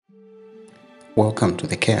Welcome to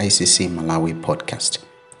the KICC Malawi podcast.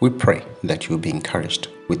 We pray that you'll be encouraged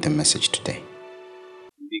with the message today.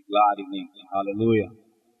 Be glad in it. Hallelujah.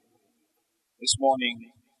 This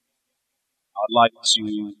morning, I'd like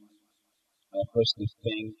to firstly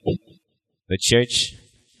thank the church,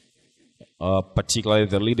 particularly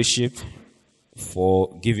the leadership,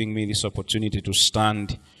 for giving me this opportunity to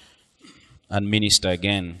stand and minister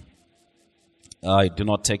again. I do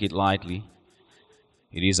not take it lightly.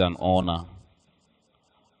 It is an honor.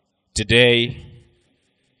 Today,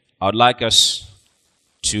 I would like us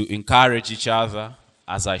to encourage each other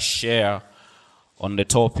as I share on the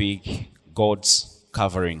topic, God's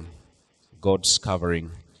covering. God's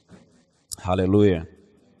covering. Hallelujah.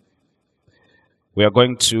 We are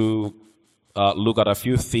going to look at a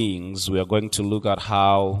few things. We are going to look at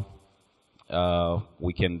how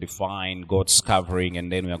we can define God's covering, and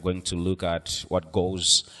then we are going to look at what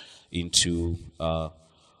goes into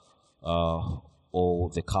or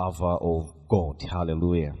the cover of God.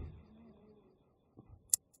 Hallelujah.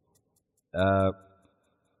 I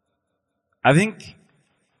think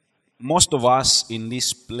most of us in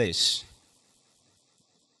this place,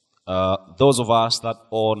 those of us that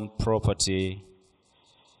own property,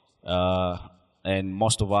 and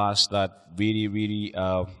most of us that really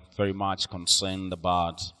very much concerned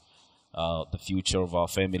about the future of our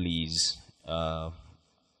families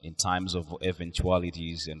in times of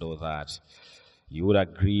eventualities and all that, you would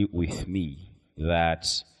agree with me that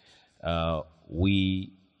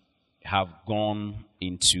we have gone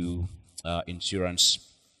into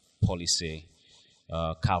insurance policy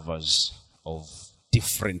covers of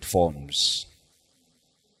different forms.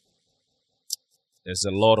 There's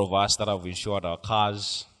a lot of us that have insured our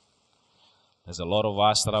cars. There's a lot of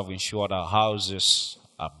us that have insured our houses,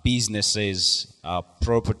 our businesses, our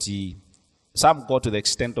property. Some go to the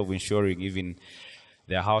extent of insuring even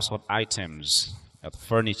their household items,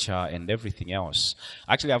 furniture, and everything else.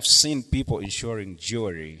 Actually, I've seen people insuring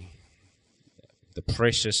jewelry, the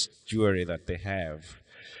precious jewelry that they have.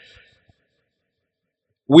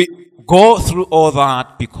 We go through all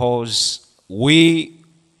that because we,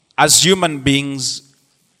 as human beings,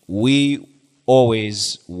 we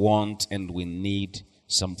always want and we need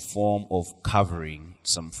some form of covering,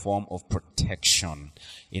 some form of protection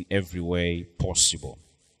in every way possible.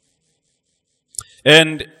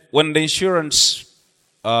 And when the insurance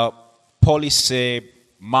policy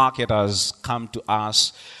marketers come to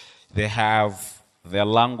us, they have their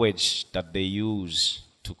language that they use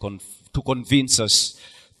to convince us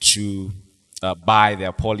to buy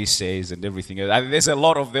their policies and everything else. And there's a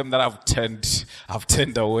lot of them that I've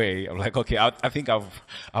turned away. I'm like, okay, I think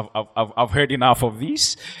I've heard enough of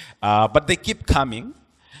this. But they keep coming.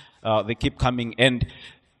 And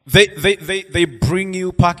they bring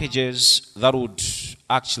you packages that would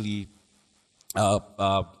actually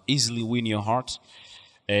easily win your heart,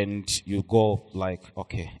 and you go like,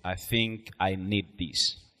 okay, I think I need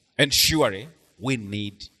this. And surely we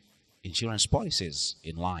need insurance policies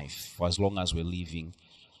in life for as long as we're living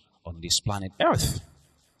on this planet Earth.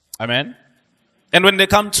 Amen. And when they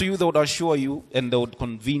come to you, they would assure you and they would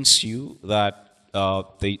convince you that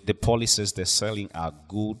the policies they're selling are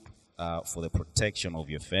good for the protection of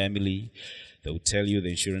your family. They will tell you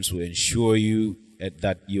the insurance will ensure you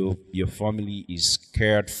that your family is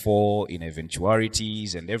cared for in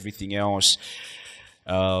eventualities and everything else.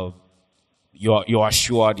 You're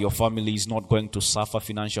assured your family is not going to suffer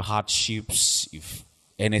financial hardships if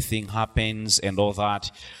anything happens and all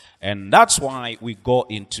that. And that's why we go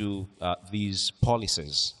into these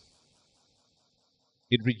policies.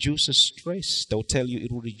 It reduces stress. They'll tell you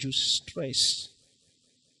it will reduce stress.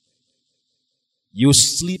 You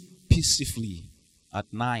sleep peacefully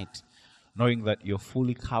at night knowing that you're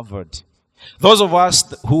fully covered. Those of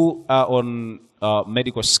us who are on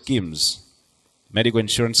medical schemes, medical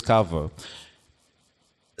insurance cover,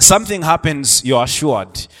 something happens, you're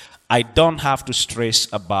assured, I don't have to stress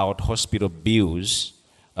about hospital bills.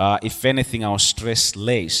 If anything, I'll stress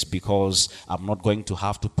less because I'm not going to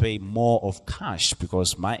have to pay more of cash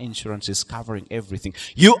because my insurance is covering everything.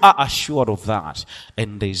 You are assured of that,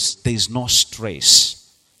 and there's no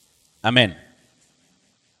stress. Amen.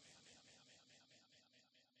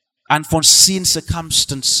 Unforeseen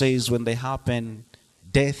circumstances, when they happen,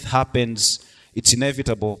 death happens, it's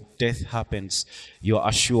inevitable, death happens, you're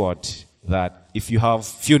assured that if you have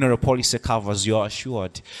funeral policy covers, you're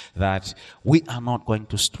assured that we are not going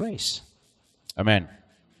to stress. Amen.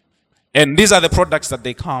 And these are the products that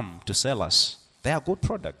they come to sell us. They are good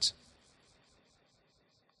products.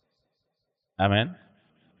 Amen.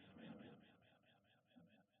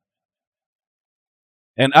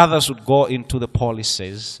 And others would go into the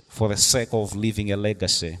policies for the sake of leaving a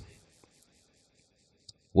legacy.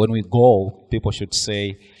 When we go, people should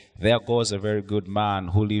say, there goes a very good man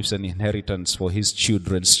who leaves an inheritance for his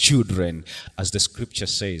children's children, as the scripture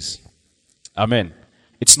says. Amen.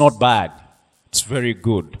 It's not bad. It's very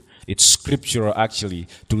good. It's scriptural, actually,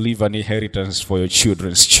 to leave an inheritance for your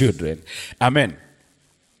children's children. Amen.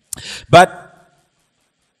 But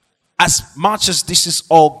as much as this is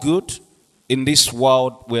all good in this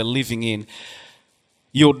world we're living in,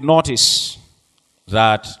 you'll notice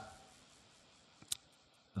that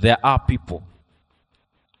there are people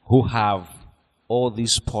who have all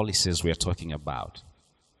these policies we're talking about,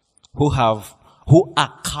 who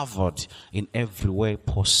are covered in every way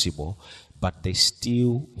possible, but they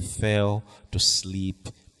still fail to sleep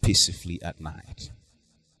peacefully at night.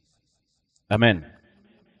 Amen.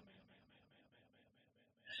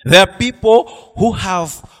 There are people who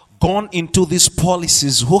have gone into these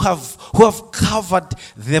policies, who have covered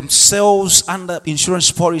themselves under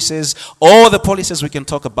insurance policies, all the policies we can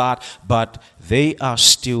talk about, but they are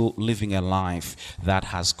still living a life that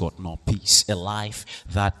has got no peace, a life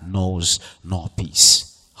that knows no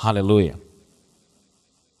peace. Hallelujah.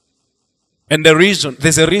 And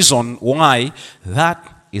there's a reason why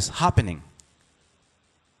that is happening.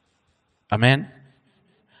 Amen.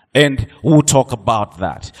 And we'll talk about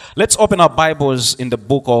that. Let's open our Bibles in the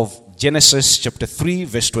book of Genesis chapter 3,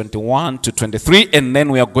 verse 21 to 23, and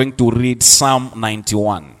then we are going to read Psalm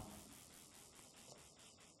 91.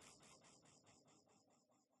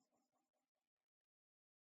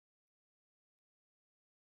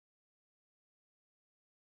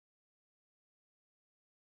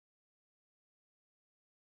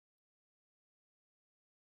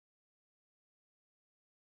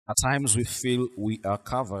 At times we feel we are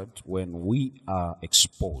covered when we are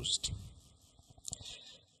exposed.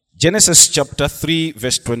 Genesis chapter 3,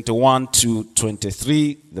 verse 21 to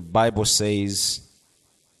 23, the Bible says,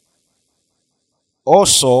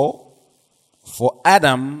 also for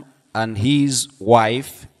Adam and his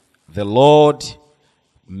wife, the Lord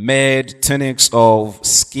made tunics of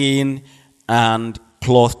skin and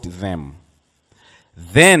clothed them.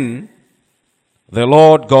 Then the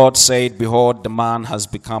Lord God said, behold, the man has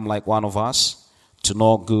become like one of us, to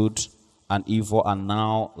know good and evil, and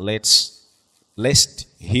now lest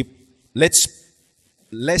he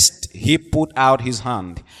put out his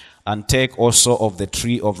hand and take also of the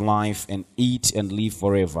tree of life and eat and live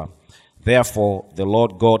forever. Therefore the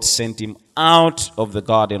Lord God sent him out of the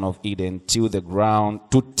Garden of Eden to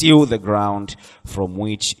till the ground from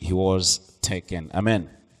which he was taken. Amen.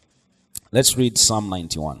 Let's read Psalm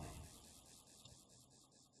 91.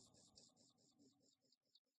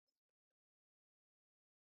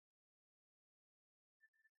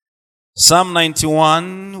 Psalm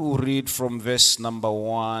 91, we'll read from verse number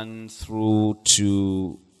 1 through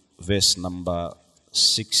to verse number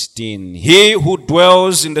 16. He who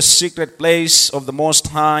dwells in the secret place of the Most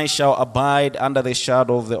High shall abide under the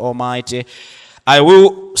shadow of the Almighty. I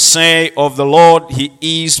will say of the Lord, He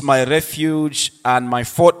is my refuge and my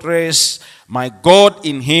fortress. My God,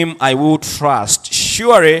 in Him I will trust.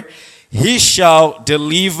 Surely He shall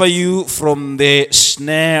deliver you from the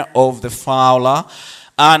snare of the fowler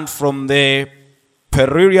and from the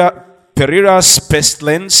perilous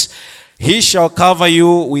pestilence. He shall cover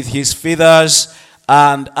you with his feathers,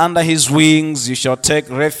 and under his wings you shall take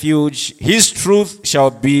refuge. His truth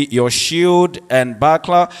shall be your shield and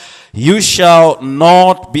buckler. You shall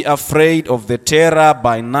not be afraid of the terror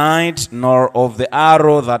by night, nor of the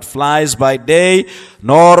arrow that flies by day,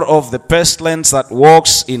 nor of the pestilence that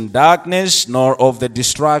walks in darkness, nor of the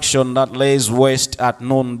destruction that lays waste at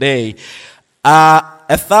noonday.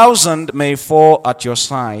 1,000 may fall at your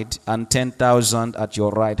side, and 10,000 at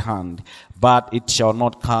your right hand, but it shall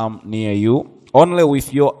not come near you. Only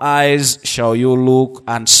with your eyes shall you look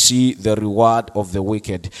and see the reward of the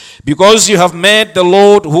wicked. Because you have made the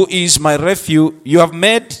Lord, who is my refuge,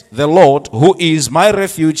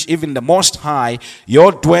 even the Most High,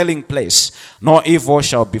 your dwelling place. No evil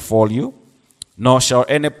shall befall you, nor shall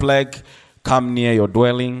any plague come near your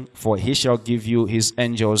dwelling, for he shall give you his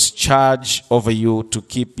angels charge over you to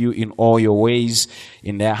keep you in all your ways.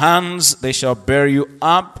 In their hands they shall bear you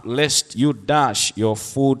up, lest you dash your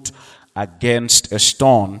foot against a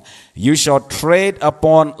stone. You shall tread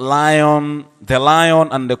upon the lion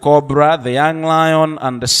and the cobra, the young lion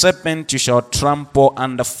and the serpent you shall trample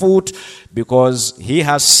underfoot, because he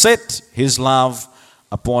has set his love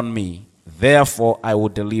upon me. Therefore I will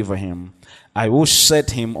deliver him. I will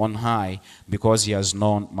set him on high, because he has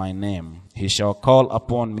known my name. He shall call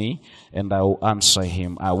upon me, and I will answer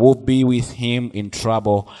him. I will be with him in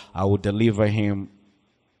trouble. I will deliver him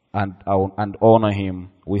and honor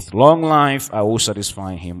him. With long life I will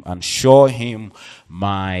satisfy him and show him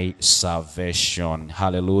my salvation.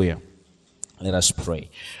 Hallelujah. Let us pray.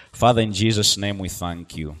 Father, in Jesus' name we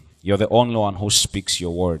thank you. You're the only one who speaks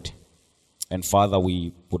your word. And Father,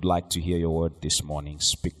 we would like to hear your word this morning.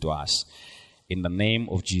 Speak to us. In the name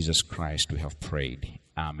of Jesus Christ we have prayed.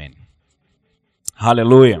 Amen.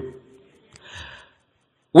 Hallelujah.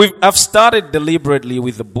 I've started deliberately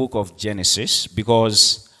with the book of Genesis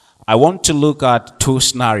because I want to look at two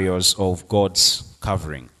scenarios of God's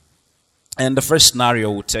covering. And the first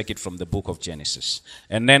scenario, we'll take it from the book of Genesis.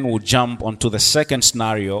 And then we'll jump onto the second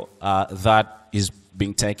scenario that is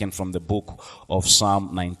being taken from the book of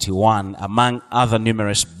Psalm 91, among other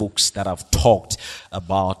numerous books that have talked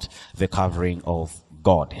about the covering of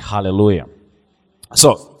God. Hallelujah.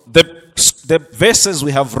 So, the verses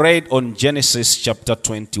we have read on Genesis chapter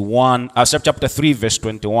 3, verse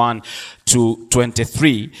 21 to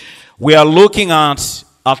 23, we are looking at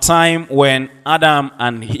a time when Adam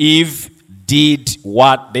and Eve did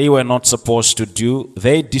what they were not supposed to do.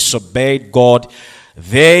 They disobeyed God.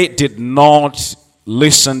 They did not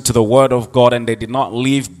listen to the word of God, and they did not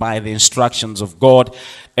live by the instructions of God.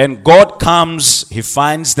 And God comes, he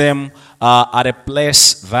finds them at a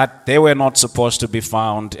place that they were not supposed to be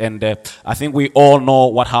found. And I think we all know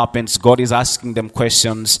what happens. God is asking them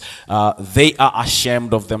questions. They are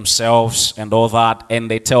ashamed of themselves and all that. And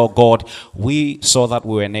they tell God, we saw that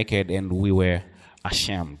we were naked and we were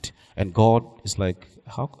ashamed. And God is like,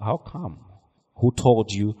 how come? Who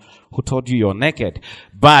told you you're naked?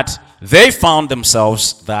 But they found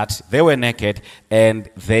themselves that they were naked and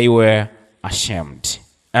they were ashamed.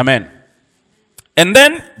 Amen. And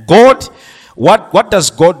then God, what does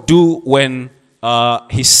God do when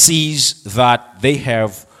he sees that they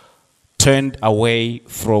have turned away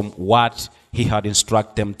from what he had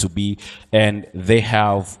instructed them to be, and they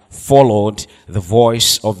have followed the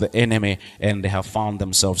voice of the enemy, and they have found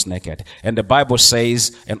themselves naked? And the Bible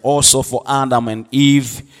says, and also for Adam and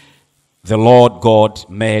Eve, the Lord God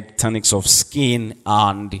made tunics of skin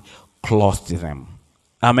and clothed them.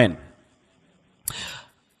 Amen.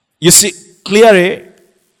 You see, clearly,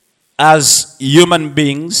 as human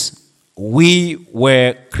beings, we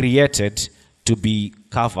were created to be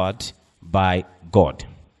covered by God.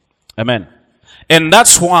 Amen. And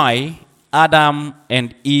that's why Adam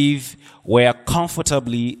and Eve were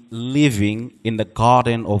comfortably living in the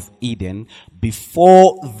Garden of Eden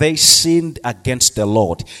before they sinned against the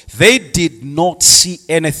Lord. They did not see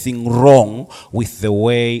anything wrong with the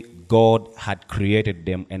way God had created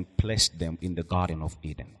them and placed them in the Garden of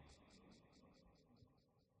Eden.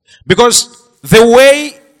 Because the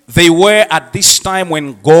way they were at this time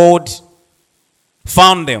when God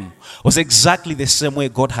found them was exactly the same way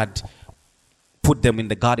God had put them in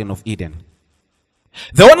the Garden of Eden.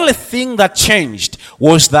 The only thing that changed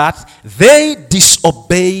was that they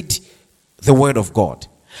disobeyed the word of God.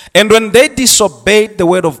 And when they disobeyed the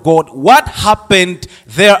word of God, what happened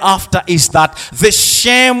thereafter is that the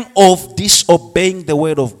shame of disobeying the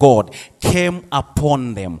word of God came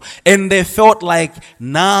upon them. And they felt like,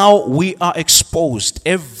 now we are exposed.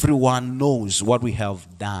 Everyone knows what we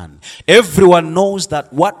have done. Everyone knows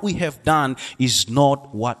that what we have done is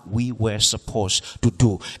not what we were supposed to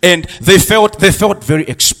do. And they felt very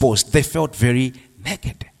exposed. They felt very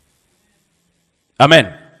naked.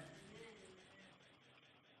 Amen.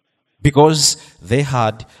 Because they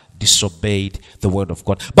had disobeyed the word of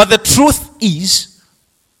God. But the truth is,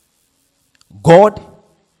 God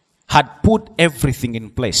had put everything in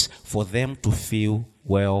place for them to feel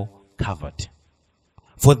well covered.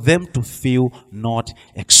 For them to feel not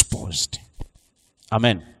exposed.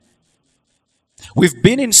 Amen. We've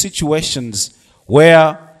been in situations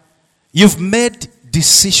where you've made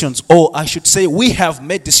decisions, or I should say we have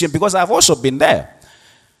made decisions, because I've also been there.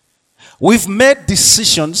 We've made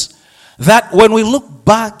decisions that when we look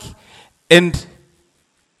back and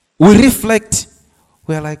we reflect,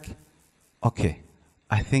 we're like, okay,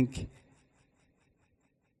 I think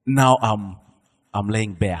now I'm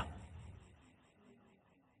laying bare.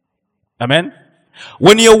 Amen?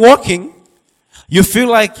 When you're walking, you feel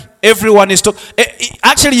like everyone is talking.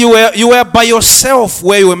 Actually, you were by yourself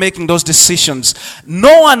where you were making those decisions.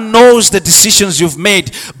 No one knows the decisions you've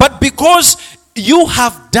made. But because you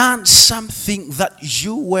have done something that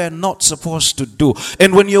you were not supposed to do.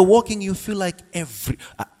 And when you're walking, you feel like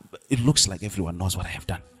it looks like everyone knows what I have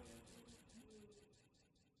done.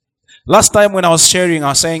 Last time when I was sharing, I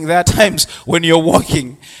was saying there are times when you're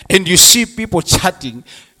walking and you see people chatting,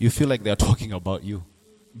 you feel like they're talking about you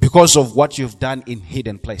because of what you've done in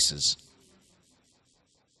hidden places.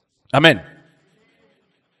 Amen.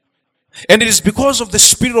 And it is because of the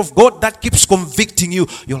Spirit of God that keeps convicting you.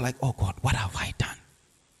 You're like, oh God, what have I done?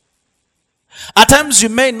 At times you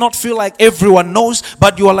may not feel like everyone knows,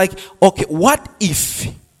 but you are like, okay, what if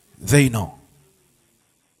they know?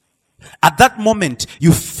 At that moment,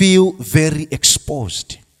 you feel very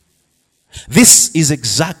exposed. This is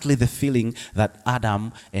exactly the feeling that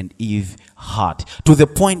Adam and Eve had. To the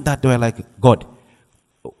point that they were like, God,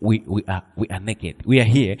 we are naked. We are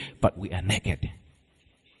here, but we are naked.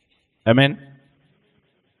 Amen?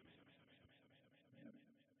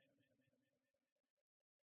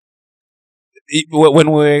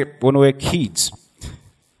 When we were kids,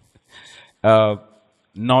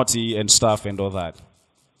 naughty and stuff and all that,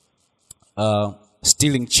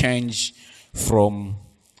 stealing change from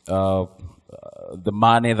the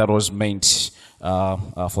money that was meant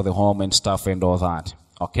for the home and stuff and all that.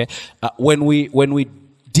 Okay, when we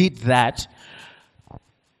did that,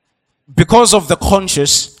 because of the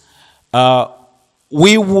conscience,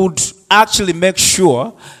 we would actually make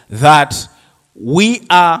sure that we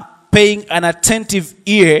are paying an attentive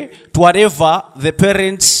ear to whatever the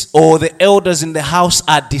parents or the elders in the house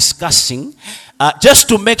are discussing, just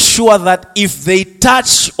to make sure that if they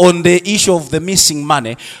touch on the issue of the missing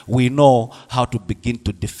money, we know how to begin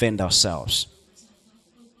to defend ourselves.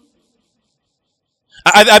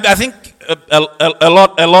 I think a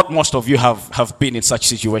lot, most of you have been in such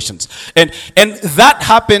situations. And that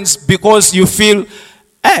happens because you feel,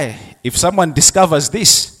 hey, if someone discovers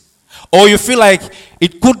this, or you feel like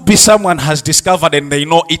it could be someone has discovered and they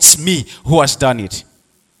know it's me who has done it.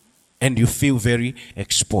 And you feel very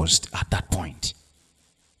exposed at that point.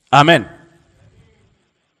 Amen.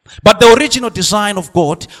 But the original design of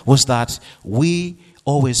God was that we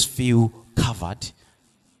always feel covered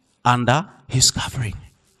under His covering.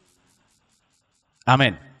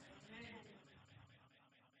 Amen.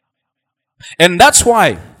 And that's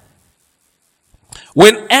why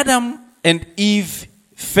when Adam and Eve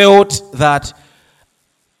felt that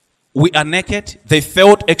we are naked, they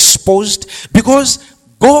felt exposed, because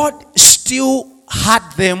God still had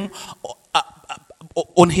them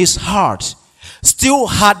on His heart, still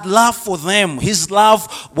had love for them. His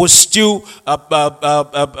love was still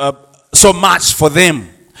so much for them.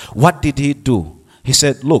 What did He do? He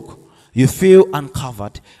said, look, you feel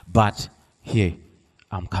uncovered, but here,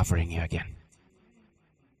 I'm covering you again.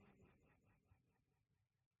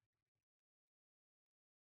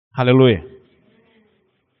 Hallelujah.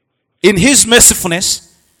 In His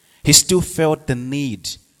mercifulness, He still felt the need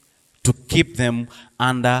to keep them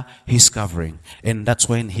under His covering. And that's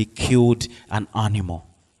when He killed an animal,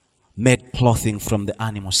 made clothing from the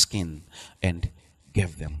animal skin, and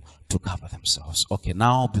gave them to cover themselves. Okay,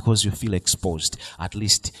 now because you feel exposed, at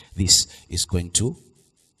least this is going to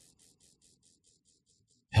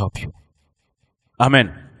help you.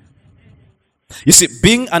 Amen. You see,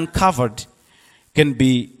 being uncovered can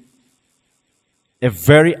be a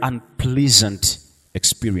very unpleasant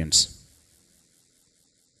experience.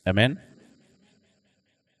 Amen.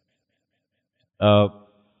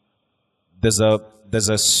 There's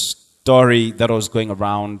a story that was going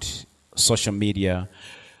around social media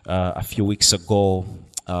a few weeks ago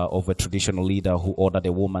of a traditional leader who ordered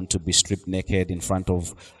a woman to be stripped naked in front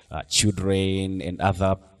of children and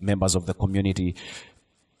other members of the community.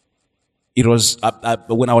 It was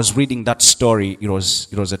when I was reading that story, it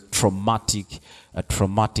was a traumatic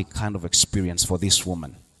kind of experience for this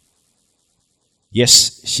woman.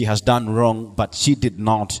 Yes, she has done wrong, but she did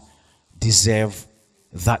not deserve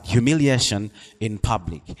that humiliation in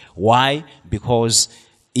public. Why? Because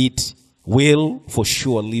it will for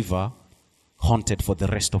sure leave her haunted for the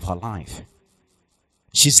rest of her life.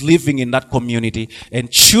 She's living in that community,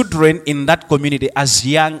 and children in that community as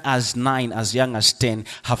young as 9, as young as 10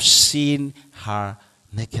 have seen her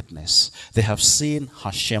nakedness. They have seen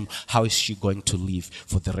her shame. How is she going to live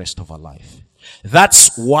for the rest of her life?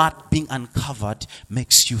 That's what being uncovered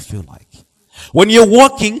makes you feel like. When you're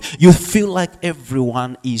walking, you feel like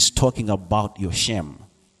everyone is talking about your shame.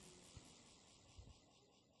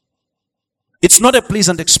 It's not a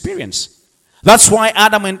pleasant experience. That's why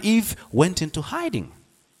Adam and Eve went into hiding.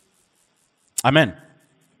 Amen.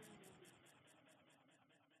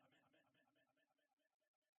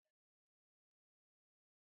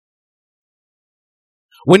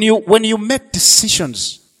 When you make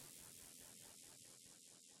decisions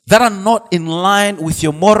that are not in line with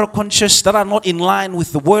your moral conscience, that are not in line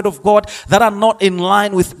with the Word of God, that are not in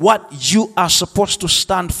line with what you are supposed to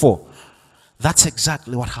stand for, that's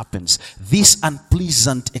exactly what happens. This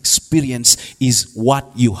unpleasant experience is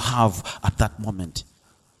what you have at that moment.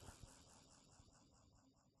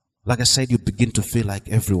 Like I said, you begin to feel like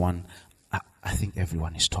everyone I think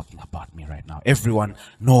everyone is talking about me right now. Everyone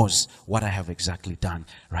knows what I have exactly done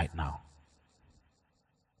right now.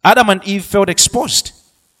 Adam and Eve felt exposed.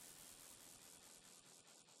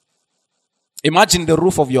 Imagine the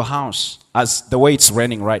roof of your house as the way it's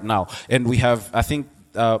raining right now. And we have, I think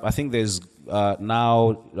there's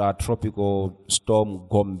now a tropical storm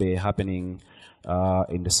Gombe happening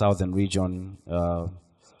in the southern region. And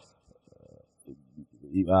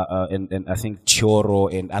I think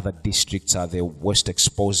Choro and other districts are the worst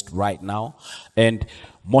exposed right now. And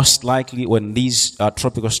most likely when these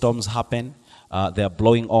tropical storms happen, they're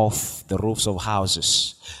blowing off the roofs of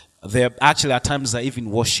houses. They're actually at times they're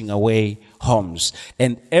even washing away homes.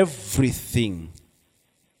 And everything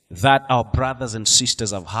that our brothers and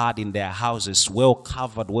sisters have had in their houses, well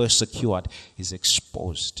covered, well secured, is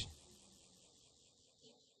exposed.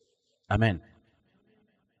 Amen.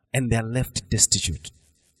 And they're left destitute.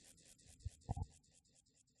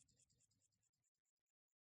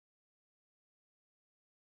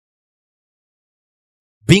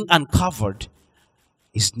 Being uncovered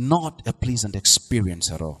is not a pleasant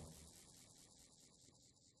experience at all.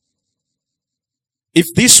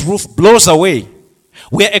 If this roof blows away,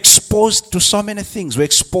 we're exposed to so many things. We're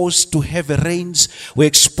exposed to heavy rains. We're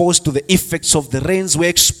exposed to the effects of the rains. We're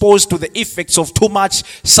exposed to the effects of too much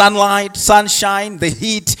sunlight, sunshine, the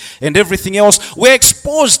heat, and everything else. We're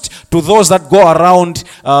exposed to those that go around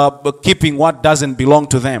keeping what doesn't belong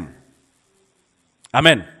to them.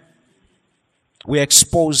 Amen. We're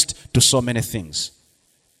exposed to so many things.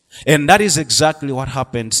 And that is exactly what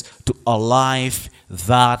happens to a life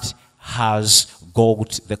that has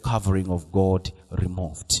got the covering of God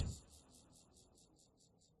removed.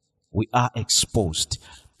 We are exposed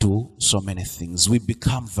to so many things. We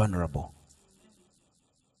become vulnerable.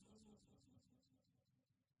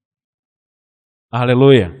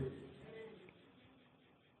 Hallelujah.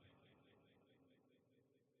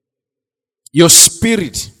 Your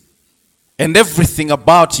spirit and everything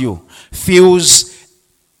about you feels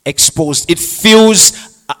exposed. It feels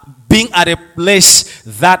being at a place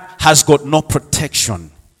that has got no protection.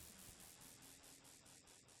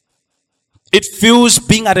 It feels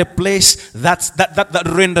being at a place that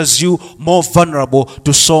renders you more vulnerable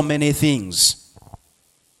to so many things.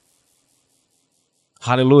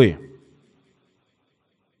 Hallelujah.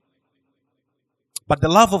 But the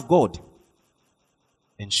love of God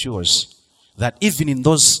ensures that even in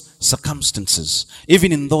those circumstances,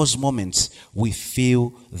 even in those moments, we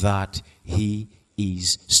feel that He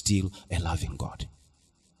is still a loving God.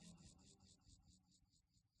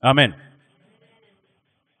 Amen.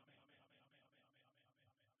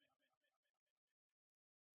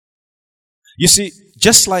 You see,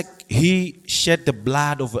 just like He shed the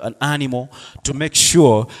blood of an animal to make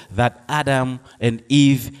sure that Adam and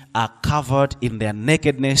Eve are covered in their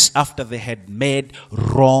nakedness after they had made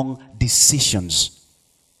wrong decisions.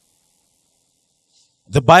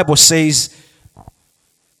 The Bible says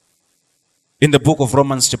in the book of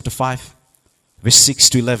Romans chapter 5, verse 6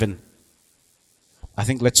 to 11. I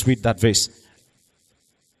think let's read that verse.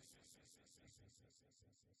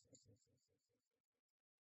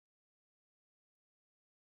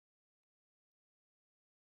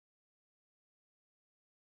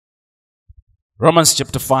 Romans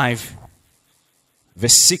chapter 5,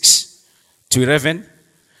 verse 6 to 11.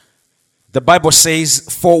 The Bible says,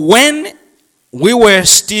 "For when we were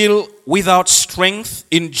still without strength,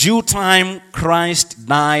 in due time Christ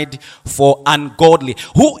died for ungodly."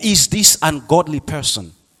 Who is this ungodly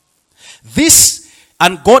person? This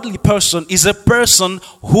ungodly person is a person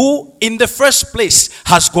who in the first place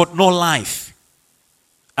has got no life.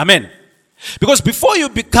 Amen. Because before you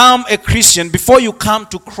become a Christian, before you come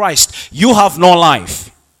to Christ, you have no life.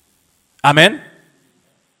 Amen.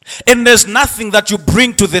 And there's nothing that you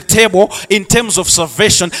bring to the table in terms of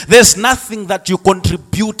salvation. There's nothing that you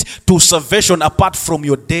contribute to salvation apart from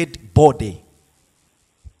your dead body.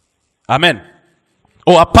 Amen.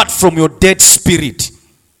 Or apart from your dead spirit.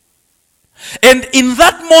 And in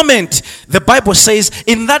that moment, the Bible says,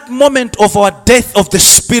 in that moment of our death of the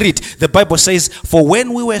spirit, the Bible says, for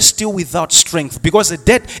when we were still without strength, because a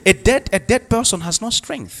dead person has no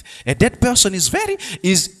strength. A dead person is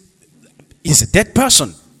a dead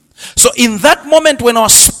person. So in that moment when our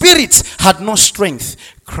spirits had no strength,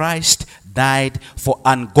 Christ died for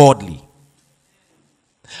ungodly.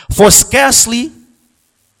 For scarcely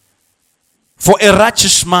for a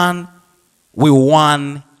righteous man will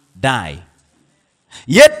one die.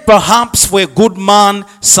 Yet perhaps for a good man,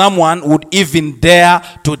 someone would even dare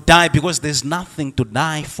to die, because there's nothing to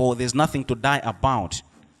die for, there's nothing to die about.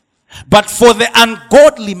 But for the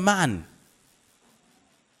ungodly man,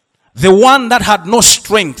 the one that had no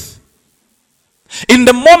strength, In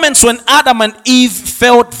the moments when Adam and Eve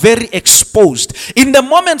felt very exposed, in the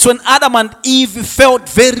moments when Adam and Eve felt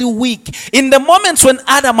very weak, in the moments when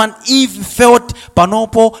Adam and Eve felt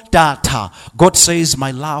panopo data, God says,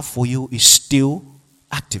 my love for you is still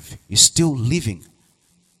active, is still living.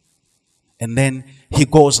 And then he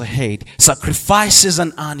goes ahead, sacrifices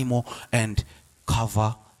an animal and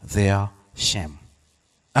cover their shame.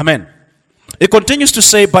 Amen. It continues to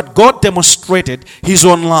say, but God demonstrated his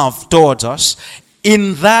own love towards us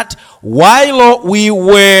in that while we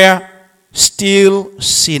were still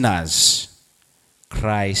sinners,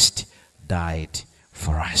 Christ died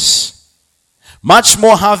for us. Much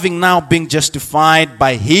more, having now been justified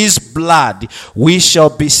by his blood, we shall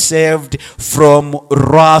be saved from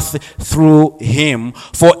wrath through him.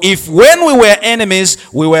 For if when we were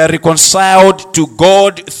enemies, we were reconciled to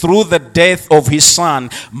God through the death of his son,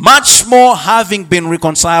 much more, having been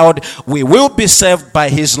reconciled, we will be saved by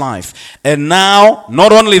his life. And now,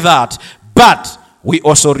 not only that, but we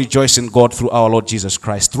also rejoice in God through our Lord Jesus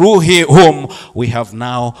Christ, through whom we have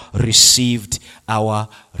now received our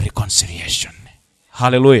reconciliation.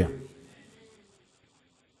 Hallelujah.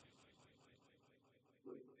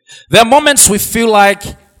 There are moments we feel like,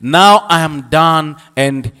 now I am done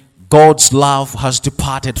and God's love has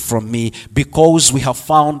departed from me, because we have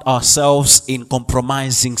found ourselves in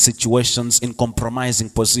compromising situations, in compromising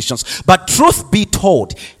positions. But truth be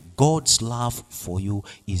told, God's love for you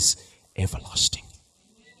is everlasting.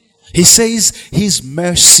 He says his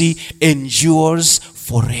mercy endures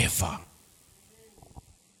forever.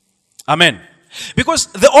 Amen. Because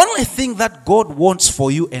the only thing that God wants for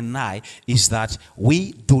you and I is that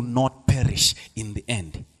we do not perish in the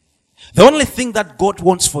end. The only thing that God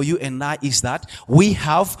wants for you and I is that we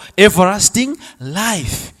have everlasting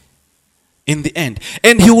life in the end.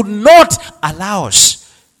 And he would not allow us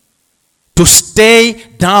to stay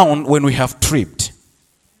down when we have tripped.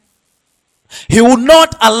 He will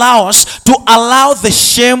not allow us to allow the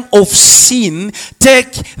shame of sin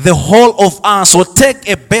take the whole of us or take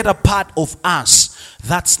a better part of us.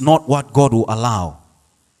 That's not what God will allow.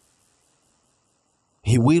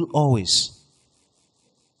 He will always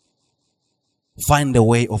find a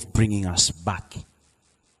way of bringing us back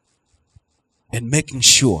and making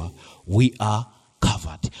sure we are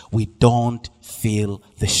covered. We don't feel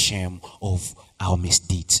the shame of our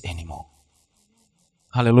misdeeds anymore.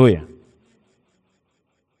 Hallelujah.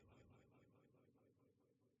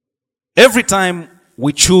 Every time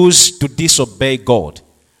we choose to disobey God,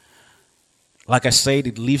 like I said,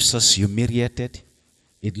 it leaves us humiliated,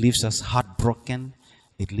 it leaves us heartbroken,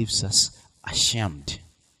 it leaves us ashamed.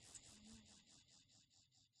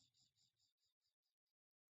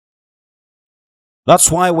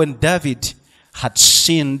 That's why when David had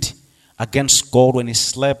sinned against God, when he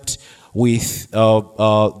slept with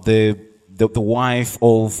the wife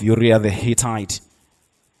of Uriah the Hittite,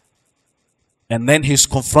 and then he's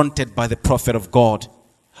confronted by the prophet of God,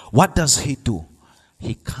 what does he do?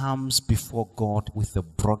 He comes before God with a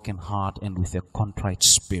broken heart and with a contrite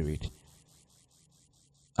spirit.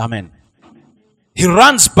 Amen. He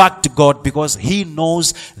runs back to God because he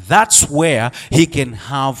knows that's where he can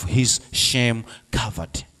have his shame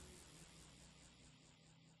covered.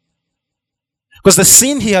 Because the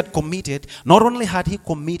sin he had committed, not only had he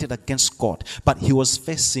committed against God, but he was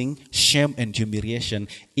facing shame and humiliation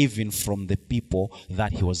even from the people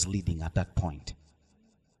that he was leading at that point.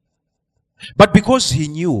 But because he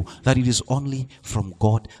knew that it is only from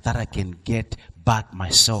God that I can get back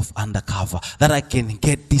myself undercover, that I can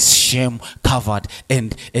get this shame covered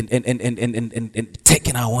and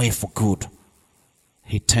taken away for good,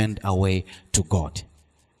 he turned away to God.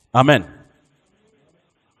 Amen.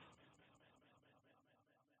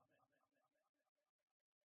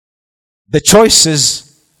 The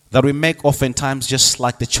choices that we make oftentimes, just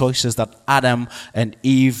like the choices that Adam and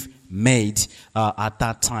Eve made at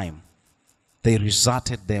that time, they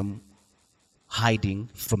resulted them hiding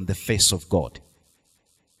from the face of God.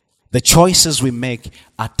 The choices we make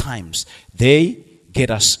at times, they get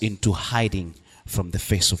us into hiding from the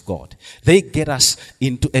face of God. They get us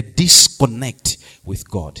into a disconnect with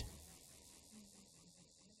God.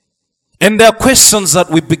 And there are questions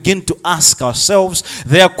that we begin to ask ourselves.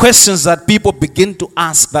 There are questions that people begin to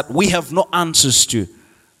ask that we have no answers to.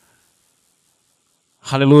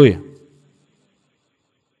 Hallelujah.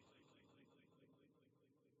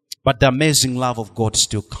 But the amazing love of God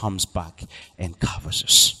still comes back and covers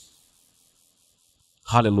us.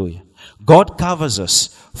 Hallelujah. God covers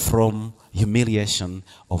us from humiliation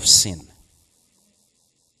of sin.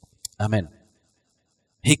 Amen.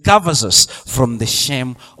 He covers us from the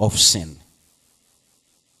shame of sin.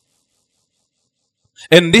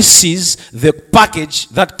 And this is the package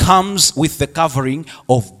that comes with the covering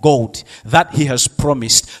of gold that he has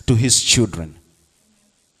promised to his children.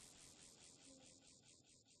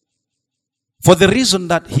 For the reason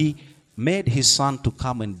that he made his son to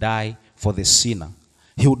come and die for the sinner,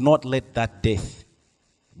 he would not let that death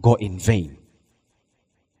go in vain.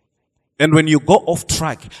 And when you go off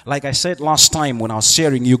track, like I said last time when I was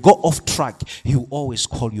sharing, you go off track, he will always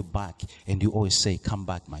call you back and you always say, come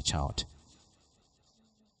back, my child.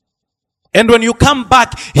 And when you come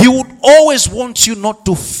back, he would always want you not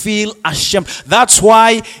to feel ashamed. That's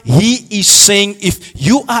why he is saying, if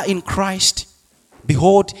you are in Christ,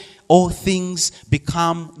 behold, all things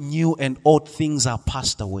become new and old things are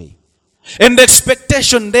passed away. And the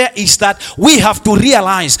expectation there is that we have to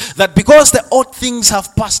realize that because the old things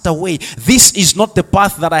have passed away, this is not the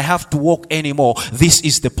path that I have to walk anymore. This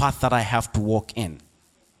is the path that I have to walk in.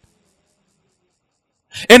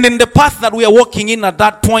 And in the path that we are walking in at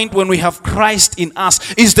that point when we have Christ in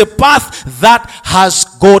us is the path that has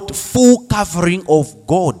got full covering of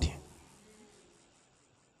God.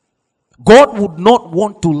 God would not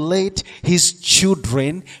want to let his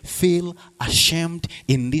children feel ashamed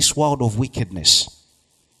in this world of wickedness.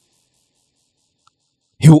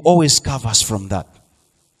 He will always cover us from that.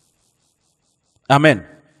 Amen.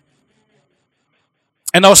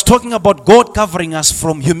 And I was talking about God covering us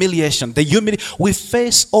from humiliation. We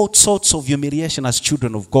face all sorts of humiliation as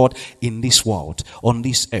children of God in this world, on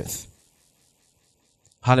this earth.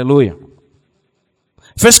 Hallelujah.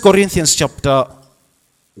 1 Corinthians chapter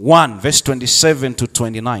 1, verse 27 to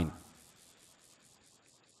 29.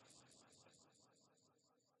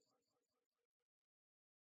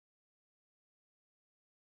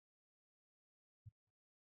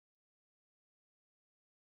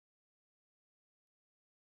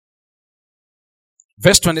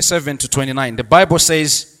 Verse 27 to 29. The Bible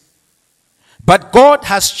says, but God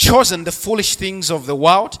has chosen the foolish things of the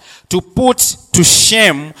world to put to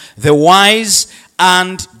shame the wise,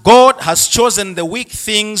 and God has chosen the weak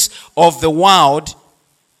things of the world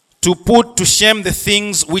to put to shame the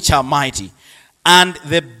things which are mighty. And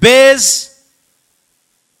the base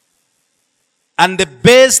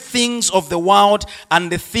things of the world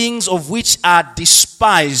and the things of which are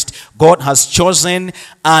despised, God has chosen,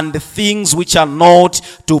 and the things which are not,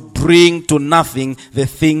 to bring to nothing the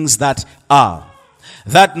things that are,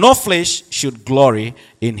 that no flesh should glory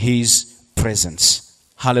in his presence.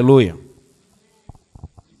 Hallelujah.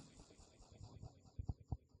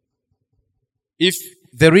 If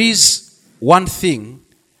there is one thing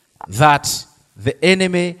that the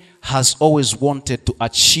enemy has always wanted to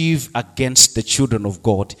achieve against the children of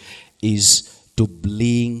God, is to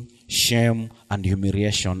bring shame and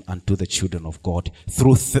humiliation unto the children of God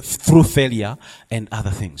through failure and other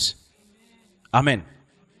things. Amen.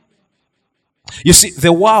 You see,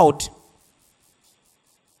 the world,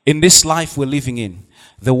 in this life we're living in,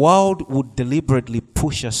 the world would deliberately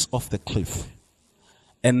push us off the cliff.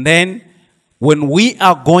 And then when we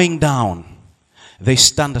are going down, they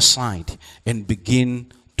stand aside and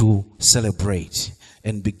begin to celebrate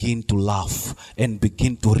and begin to laugh and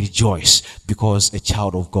begin to rejoice because a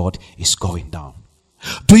child of God is going down.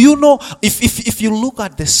 Do you know, if you look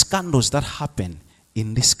at the scandals that happen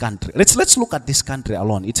in this country, let's look at this country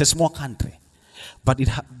alone. It's a small country, but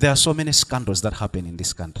there are so many scandals that happen in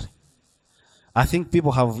this country. I think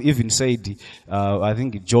people have even said, I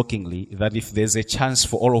think jokingly, that if there's a chance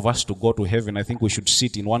for all of us to go to heaven, I think we should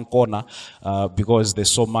sit in one corner because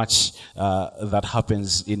there's so much that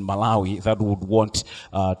happens in Malawi that we would want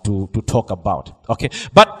to talk about. Okay,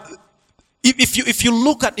 but if you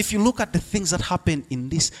look at the things that happen in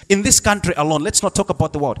this country alone, let's not talk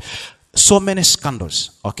about the world. So many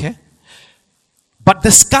scandals. Okay, but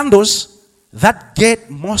the scandals that get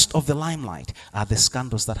most of the limelight are the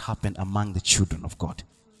scandals that happen among the children of God.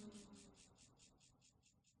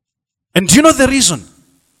 And do you know the reason?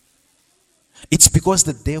 It's because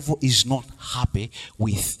the devil is not happy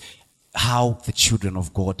with how the children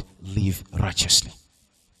of God live righteously.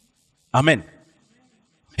 Amen.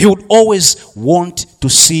 He would always want to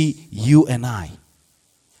see you and I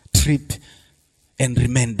trip and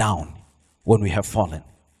remain down when we have fallen.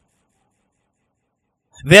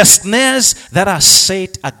 There are snares that are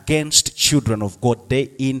set against children of God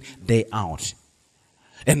day in, day out.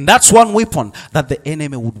 And that's one weapon that the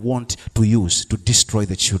enemy would want to use to destroy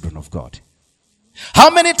the children of God.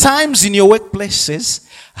 How many times in your workplaces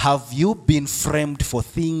have you been framed for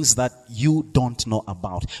things that you don't know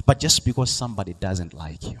about, but just because somebody doesn't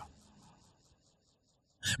like you?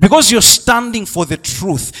 Because you're standing for the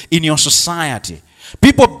truth in your society.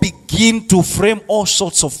 People begin to frame all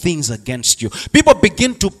sorts of things against you. People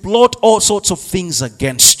begin to plot all sorts of things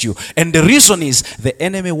against you. And the reason is the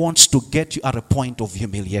enemy wants to get you at a point of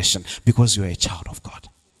humiliation because you're a child of God.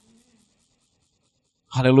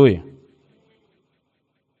 Hallelujah.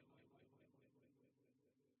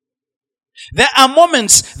 There are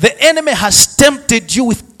moments the enemy has tempted you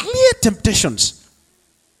with clear temptations.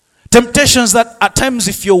 Temptations that at times,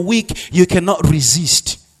 if you're weak, you cannot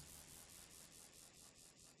resist.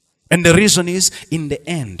 And the reason is, in the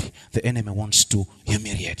end, the enemy wants to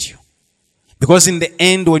humiliate you. Because in the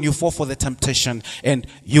end, when you fall for the temptation and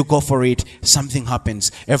you go for it, something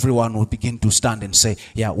happens. Everyone will begin to stand and say,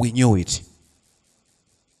 yeah, we knew it.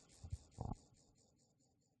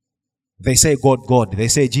 They say God, God. They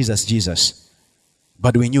say Jesus, Jesus.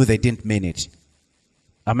 But we knew they didn't mean it.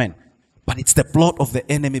 Amen. But it's the plot of the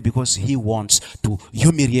enemy because he wants to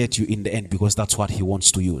humiliate you in the end, because that's what he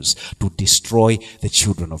wants to use to destroy the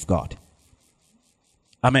children of God.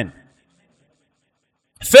 Amen.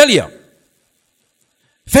 Failure.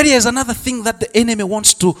 Failure is another thing that the enemy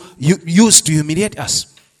wants to use to humiliate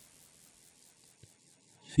us.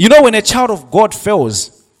 You know, when a child of God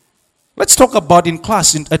fails, let's talk about in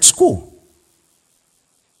class, at school.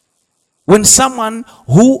 When someone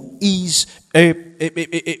who is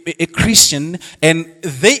a Christian and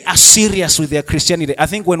they are serious with their Christianity, I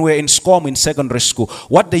think when we were in SCOM in secondary school,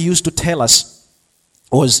 what they used to tell us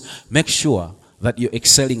was, make sure that you're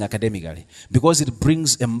excelling academically, because it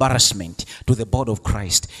brings embarrassment to the body of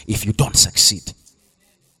Christ if you don't succeed.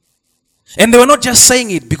 And they were not just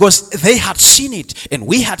saying it because they had seen it and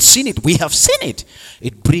we had seen it. We have seen it.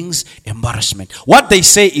 It brings embarrassment. What they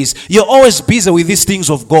say is, you're always busy with these things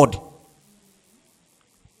of God.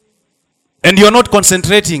 And you're not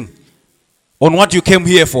concentrating on what you came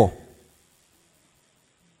here for.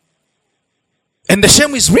 And the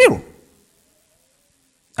shame is real.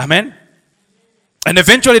 Amen. And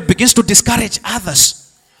eventually it begins to discourage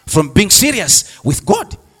others from being serious with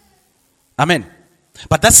God. Amen.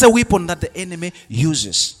 But that's a weapon that the enemy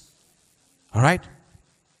uses. All right?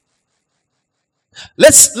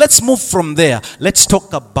 Let's move from there. Let's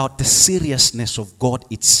talk about the seriousness of God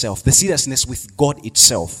itself. The seriousness with God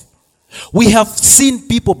itself. We have seen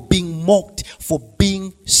people being mocked for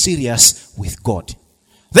being serious with God.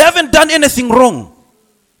 They haven't done anything wrong.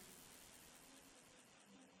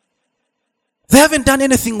 They haven't done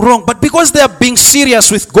anything wrong. But because they are being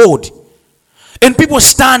serious with God, and people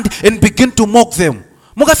stand and begin to mock them.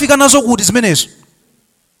 Mukafika nazo good zimenezo.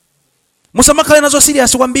 Musamakale nazo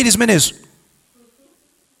serious wambili zimenezo.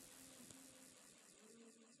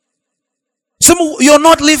 You're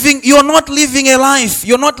not living a life.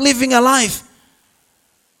 You're not living a life.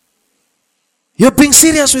 You're being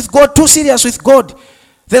serious with God, too serious with God.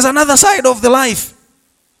 There's another side of the life.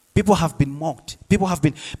 People have been mocked. People have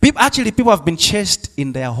been chased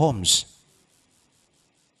in their homes.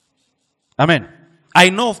 Amen. I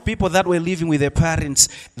know of people that were living with their parents.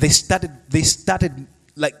 They started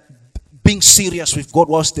like being serious with God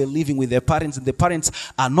whilst they're living with their parents, and the parents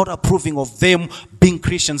are not approving of them being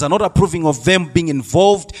Christians, are not approving of them being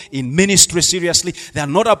involved in ministry seriously. They are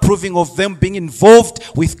not approving of them being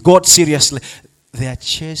involved with God seriously. They are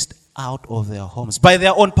chased out of their homes by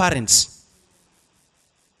their own parents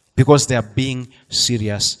because they are being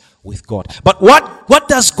serious with God. But what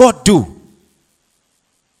does God do?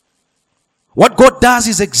 What God does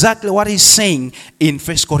is exactly what He's saying in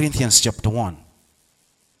 1 Corinthians chapter 1.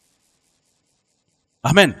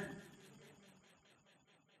 Amen.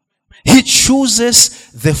 He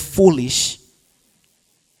chooses the foolish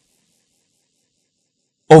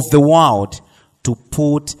of the world to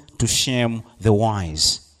put to shame the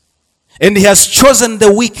wise. And He has chosen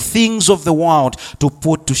the weak things of the world to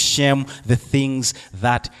put to shame the things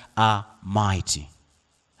that are mighty.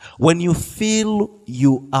 When you feel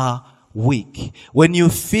you are weak, when you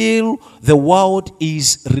feel the world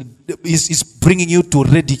is bringing you to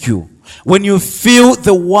ridicule, when you feel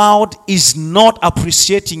the world is not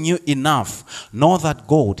appreciating you enough, know that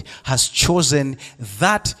God has chosen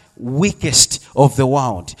that weakest of the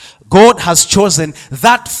world. God has chosen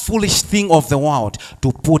that foolish thing of the world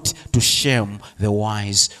to put to shame the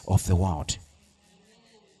wise of the world.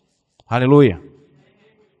 Hallelujah.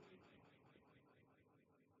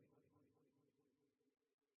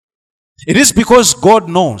 It is because God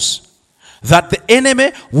knows that the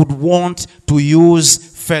enemy would want to use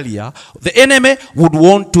failure. The enemy would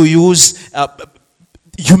want to use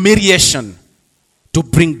humiliation to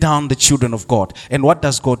bring down the children of God. And what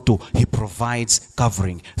does God do? He provides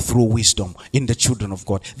covering through wisdom in the children of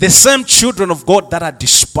God. The same children of God that are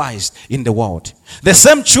despised in the world. The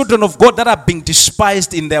same children of God that are being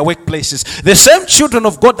despised in their workplaces. The same children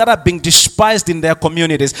of God that are being despised in their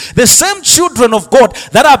communities. The same children of God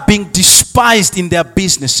that are being despised in their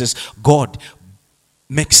businesses. God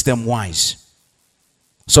makes them wise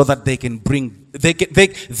so that they can bring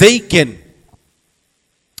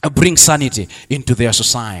sanity into their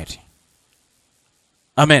society.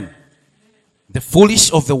 Amen. The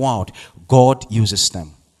foolish of the world, God uses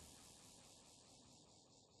them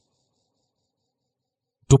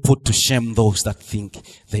to put to shame those that think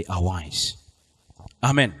they are wise.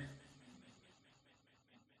 Amen.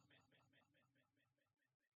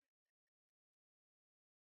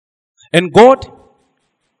 And God,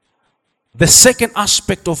 the second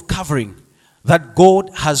aspect of covering that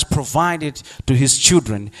God has provided to his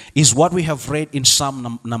children is what we have read in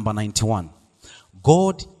Psalm number 91.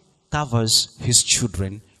 God covers his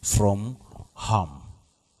children from harm.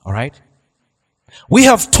 All right? We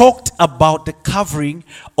have talked about the covering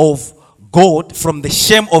of God from the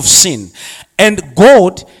shame of sin. And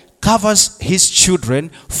God covers his children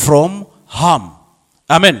from harm.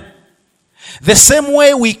 Amen. The same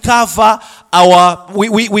way we cover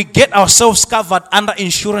we get ourselves covered under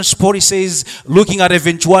insurance policies, looking at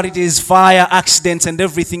eventualities, fire, accidents, and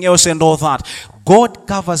everything else and all that. God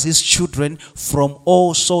covers his children from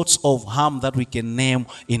all sorts of harm that we can name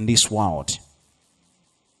in this world.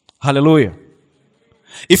 Hallelujah.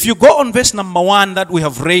 If you go on verse number 1 that we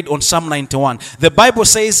have read on Psalm 91, the Bible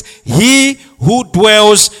says, "He who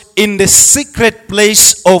dwells in the secret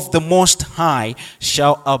place of the Most High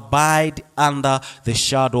shall abide under the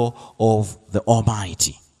shadow of the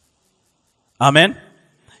Almighty." Amen.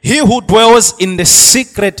 He who dwells in the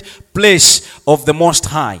secret place of the Most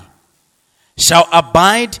High shall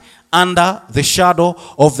abide under the shadow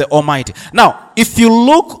of the Almighty. Now, if you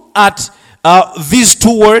look at these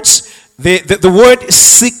two words, the word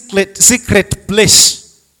secret place,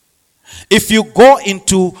 if you go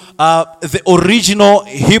into the original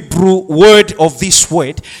Hebrew word of this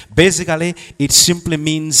word, basically it simply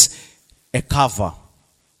means a cover.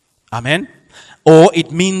 Amen. Or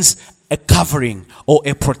it means a covering or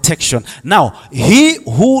a protection. Now, he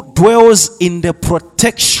who dwells in the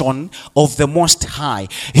protection of the Most High,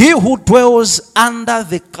 he who dwells under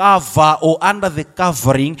the cover or under the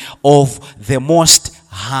covering of the Most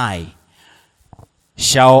High,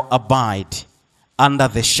 shall abide under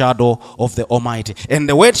the shadow of the Almighty. And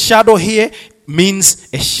the word shadow here means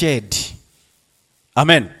a shade.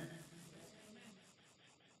 Amen.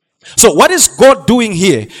 So what is God doing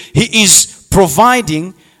here? He is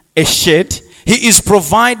providing a shade. He is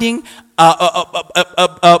providing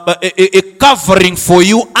a covering for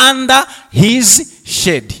you under his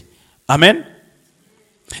shade. Amen.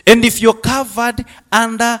 And if you're covered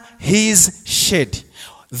under his shade,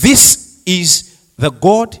 this is the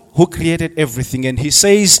God who created everything. And he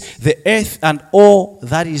says the earth and all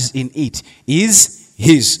that is in it is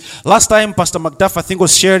his. Last time Pastor McDuff, I think,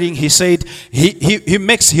 was sharing, he said he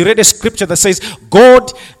read a scripture that says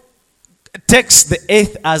God takes the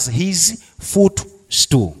earth as his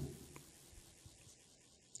footstool.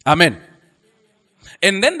 Amen.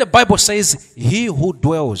 And then the Bible says he who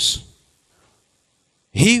dwells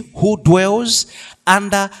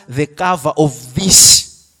under the cover of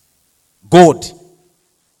this God,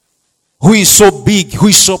 who is so big, who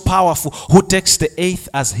is so powerful, who takes the earth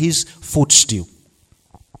as his footstool,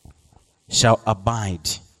 shall abide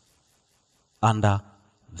under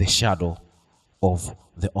the shadow of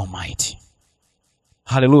the Almighty.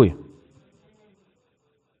 Hallelujah.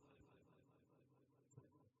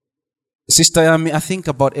 Sister Yami, I think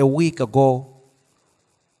about a week ago,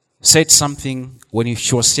 said something when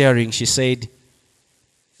she was sharing. She said,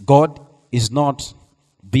 God is not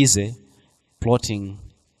busy plotting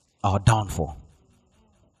our downfall.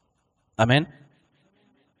 Amen.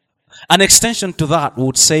 An extension to that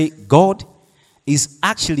would say God is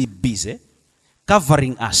actually busy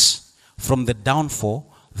covering us from the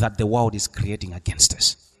downfall that the world is creating against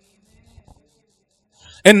us.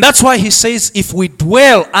 And that's why he says, if we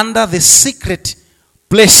dwell under the secret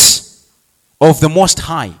place of the Most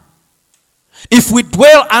High, if we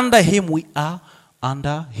dwell under him, we are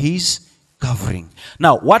under his covering.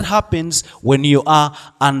 Now, what happens when you are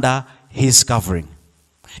under his covering?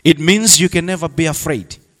 It means you can never be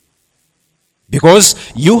afraid, because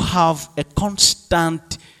you have a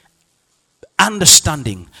constant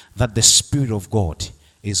understanding that the Spirit of God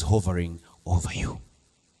is hovering over you.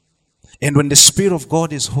 And when the Spirit of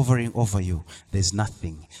God is hovering over you, there's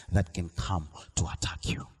nothing that can come to attack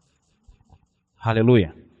you.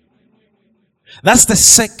 Hallelujah. That's the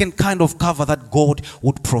second kind of cover that God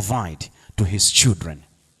would provide to his children.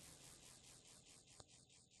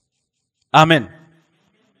 Amen.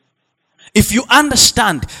 If you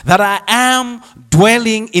understand that I am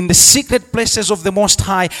dwelling in the secret places of the Most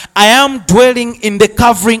High, I am dwelling in the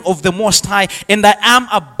covering of the Most High, and I am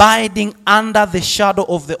abiding under the shadow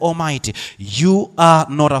of the Almighty, you are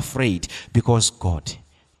not afraid, because God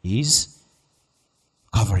is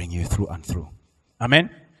covering you through and through. Amen.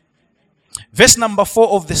 Verse number 4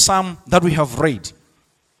 of the psalm that we have read,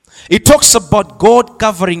 it talks about God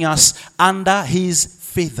covering us under his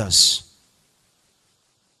feathers.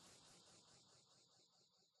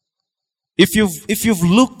 If you've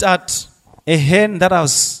looked at a hen that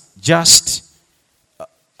has just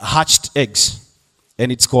hatched eggs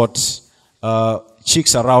and it's got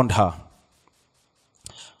chicks around her,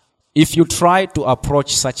 if you try to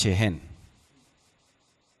approach such a hen,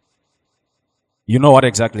 you know what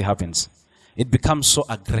exactly happens. It becomes so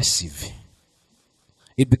aggressive.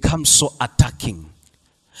 It becomes so attacking.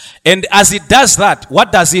 And as it does that,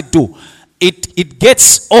 what does it do? It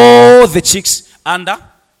gets all the chicks under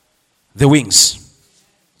the wings.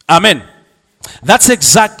 Amen. That's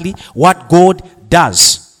exactly what God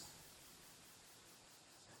does.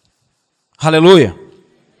 Hallelujah.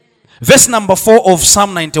 Verse number 4 of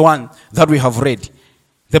Psalm 91 that we have read.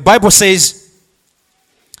 The Bible says,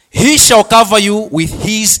 he shall cover you with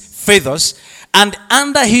his feathers, and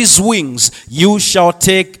under his wings you shall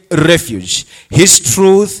take refuge. His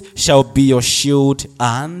truth shall be your shield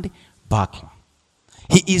and buckler.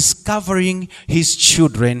 He is covering his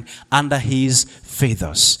children under his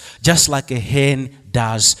feathers, just like a hen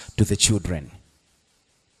does to the children.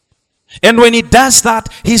 And when he does that,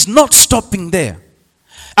 he's not stopping there.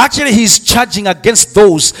 Actually, he's charging against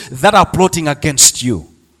those that are plotting against you.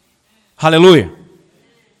 Hallelujah.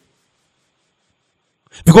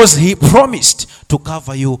 Because he promised to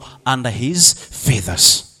cover you under his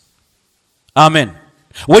feathers. Amen.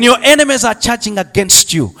 When your enemies are charging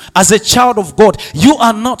against you, as a child of God, you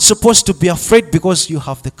are not supposed to be afraid, because you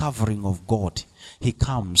have the covering of God. He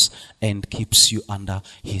comes and keeps you under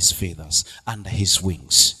his feathers, under his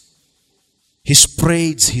wings. He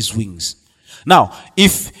spreads his wings. Now,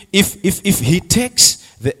 if he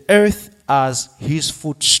takes the earth as his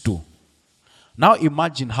footstool, now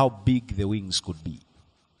imagine how big the wings could be.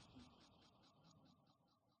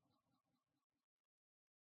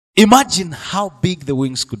 Imagine how big the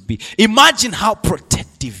wings could be. Imagine how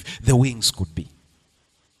protective the wings could be.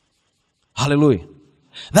 Hallelujah.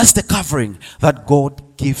 That's the covering that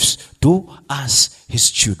God gives to us,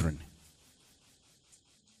 his children.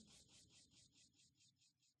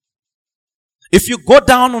 If you go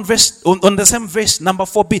down on the same verse, number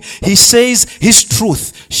 4b, he says, his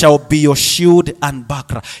truth shall be your shield and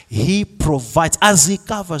buckler. He provides, as he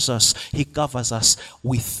covers us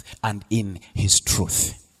with and in his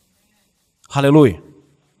truth. Hallelujah.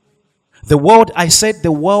 The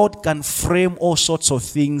world can frame all sorts of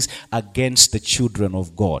things against the children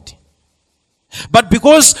of God. But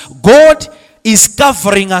because God is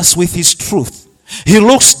covering us with his truth, he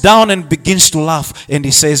looks down and begins to laugh, and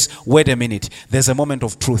he says, wait a minute, there's a moment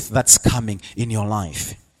of truth that's coming in your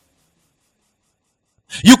life.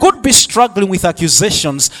 You could be struggling with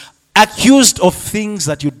accusations, accused of things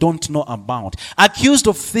that you don't know about, accused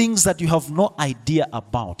of things that you have no idea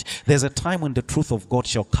about. There's a time when the truth of God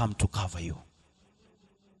shall come to cover you.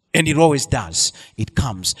 And it always does. It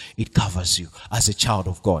comes, it covers you as a child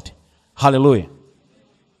of God. Hallelujah.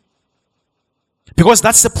 Because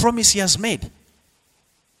that's the promise he has made.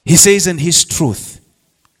 He says, and his truth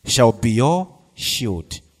shall be your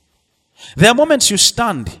shield. There are moments you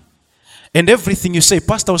stand and everything you say.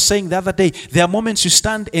 Pastor was saying the other day, there are moments you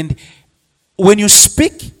stand and when you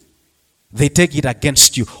speak, they take it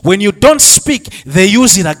against you. When you don't speak, they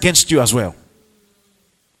use it against you as well.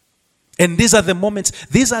 And these are the moments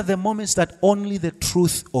that only the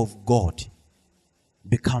truth of God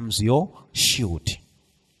becomes your shield.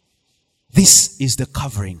 This is the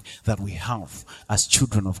covering that we have as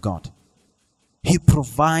children of God. He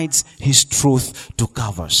provides his truth to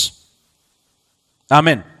cover us.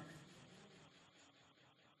 Amen.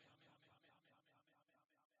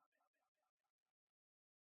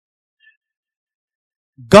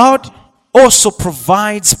 God also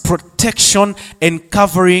provides protection and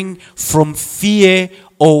covering from fear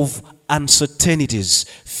of uncertainties,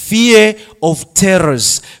 fear of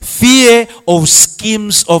terrors, fear of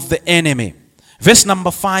schemes of the enemy. Verse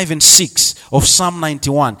number 5 and 6 of Psalm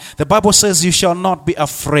 91. The Bible says, you shall not be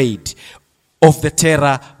afraid of the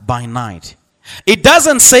terror by night. It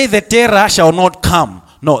doesn't say the terror shall not come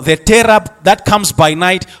No, the terror that comes by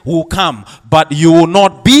night will come, but you will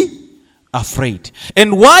not be afraid.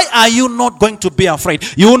 And why are you not going to be afraid?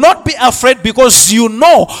 You will not be afraid because you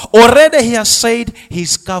know already he has said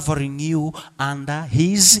he's covering you under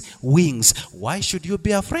his wings. Why should you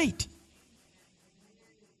be afraid?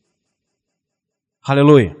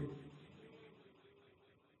 Hallelujah.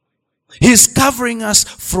 He's covering us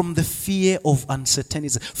from the fear of uncertainty,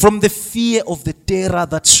 from the fear of the terror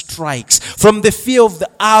that strikes, from the fear of the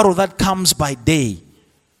arrow that comes by day.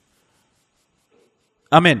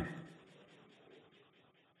 Amen.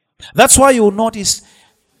 That's why you'll notice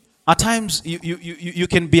at times you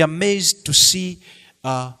can be amazed to see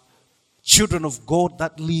children of God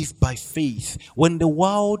that live by faith. When the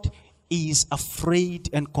world is afraid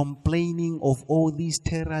and complaining of all these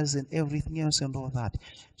terrors and everything else and all that,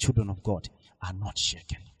 children of God are not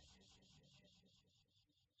shaken.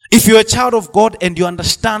 If you're a child of God and you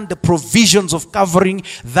understand the provisions of covering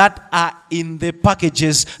that are in the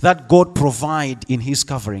packages that God provides in his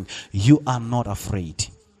covering, you are not afraid.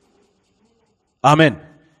 Amen.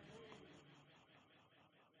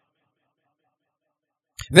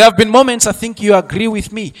 There have been moments, I think you agree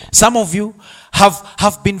with me, some of you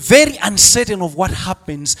have been very uncertain of what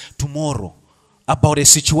happens tomorrow about a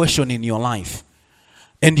situation in your life.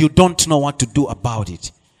 And you don't know what to do about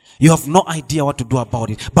it. You have no idea what to do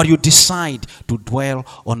about it. But you decide to dwell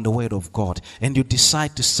on the word of God. And you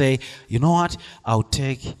decide to say, you know what? I'll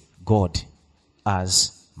take God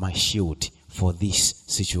as my shield for this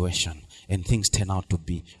situation. And things turn out to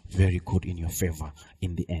be very good in your favor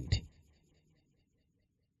in the end.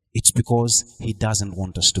 It's because he doesn't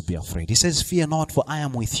want us to be afraid. He says, fear not, for I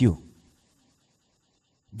am with you.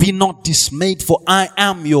 Be not dismayed, for I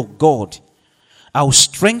am your God. I will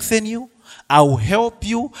strengthen you. I will help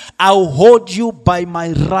you. I will hold you by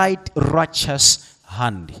my right righteous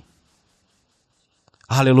hand.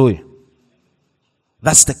 Hallelujah.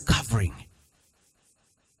 That's the covering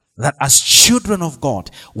that as children of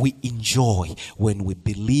God, we enjoy when we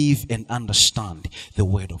believe and understand the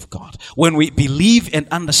word of God. When we believe and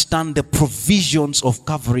understand the provisions of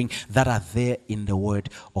covering that are there in the word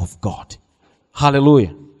of God.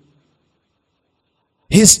 Hallelujah.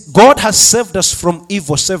 God has saved us from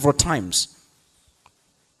evil several times.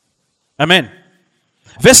 Amen.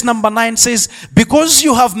 Verse number 9 says, because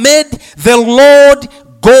you have made the Lord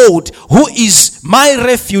God, who is my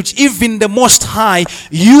refuge, even the Most High,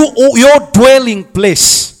 your dwelling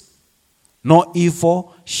place, no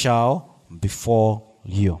evil shall befall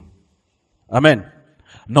you. Amen.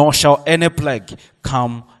 Nor shall any plague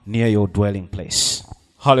come near your dwelling place.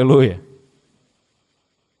 Hallelujah.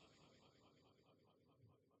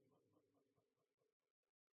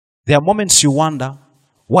 There are moments you wonder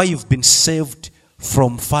why you've been saved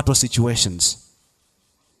from fatal situations.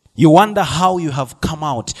 You wonder how you have come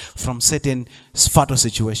out from certain fatal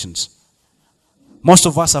situations. Most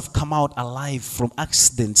of us have come out alive from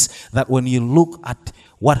accidents that when you look at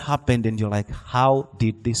what happened and you're like, how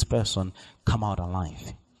did this person come out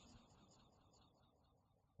alive?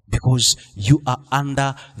 Because you are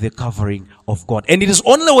under the covering of God. And it is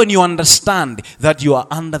only when you understand that you are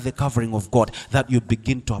under the covering of God that you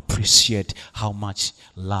begin to appreciate how much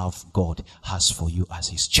love God has for you as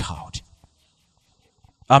his child.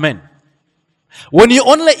 Amen. When you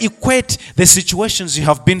only equate the situations you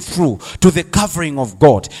have been through to the covering of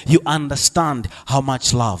God, you understand how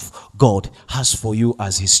much love God has for you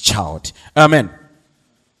as his child. Amen.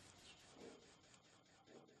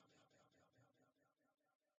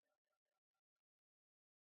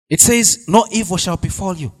 It says, no evil shall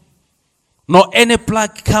befall you, nor any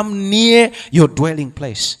plague come near your dwelling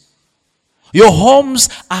place. Your homes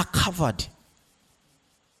are covered.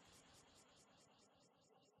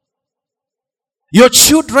 Your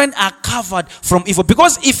children are covered from evil.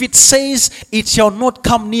 Because if it says it shall not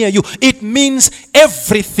come near you, it means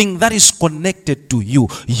everything that is connected to you,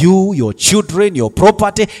 your children, your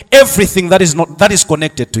property, everything that is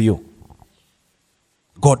connected to you,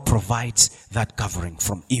 God provides that covering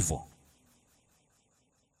from evil.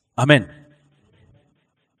 Amen.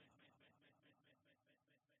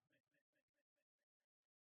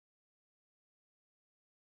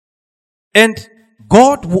 And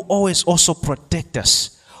God will always also protect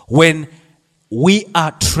us when we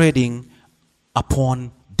are treading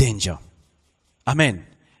upon danger. Amen.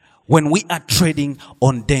 When we are treading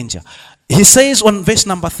on danger. He says on verse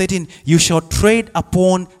number 13, you shall tread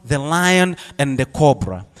upon the lion and the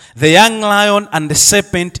cobra. The young lion and the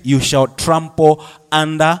serpent you shall trample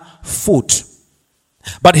under foot.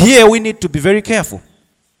 But here we need to be very careful.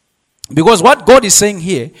 Because what God is saying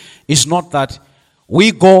here is not that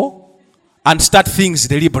we go and start things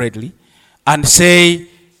deliberately and say,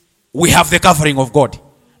 we have the covering of God.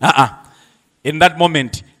 In that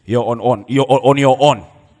moment, you're on your own.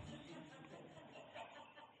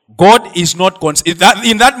 God is not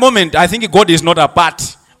in that moment. I think God is not a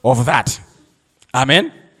part of that.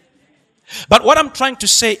 Amen. But what I'm trying to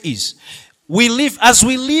say is, we live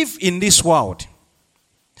in this world.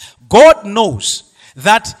 God knows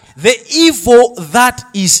that the evil that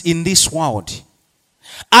is in this world,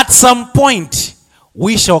 at some point,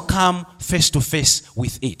 we shall come face to face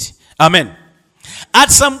with it. Amen. At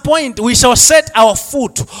some point, we shall set our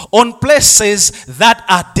foot on places that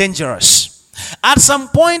are dangerous. At some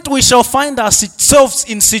point, we shall find ourselves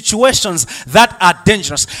in situations that are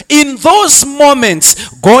dangerous. In those moments,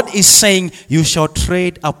 God is saying, you shall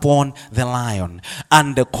tread upon the lion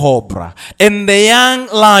and the cobra, and the young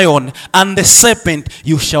lion and the serpent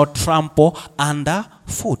you shall trample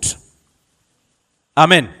underfoot.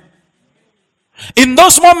 Amen. In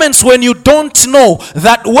those moments when you don't know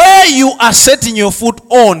that where you are setting your foot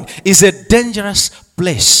on is a dangerous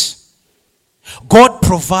place, God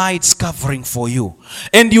provides covering for you.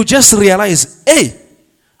 And you just realize, hey,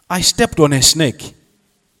 I stepped on a snake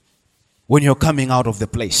when you're coming out of the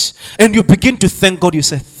place. And you begin to thank God. You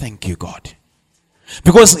say, thank you, God.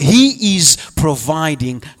 Because He is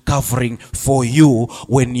providing covering for you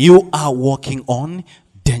when you are walking on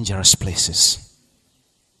dangerous places.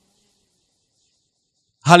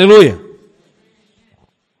 Hallelujah.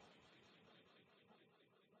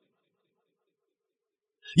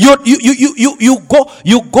 You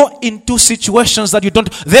go into situations that you don't.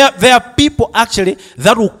 There are people actually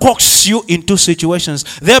that will coax you into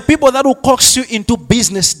situations. There are people that will coax you into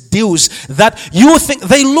business deals that you think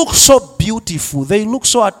they look so beautiful, they look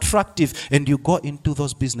so attractive, and you go into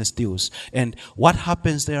those business deals. And what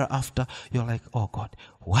happens thereafter? You're like, oh God,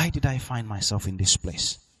 why did I find myself in this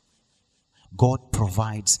place? God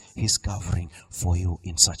provides His covering for you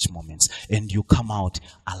in such moments, and you come out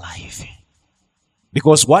alive.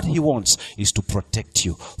 Because what He wants is to protect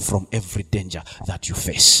you from every danger that you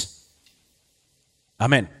face.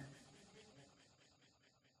 Amen.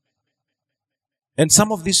 And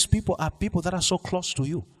some of these people are people that are so close to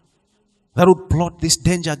you that would plot this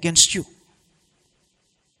danger against you.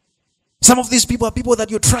 Some of these people are people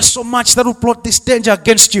that you trust so much that would plot this danger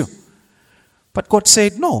against you. But God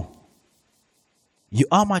said, no. You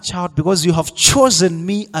are my child because you have chosen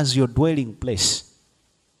me as your dwelling place.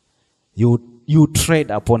 You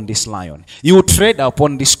tread upon this lion. You tread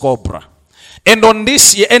upon this cobra. And on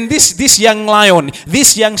this young lion,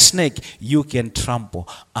 this young snake, you can trample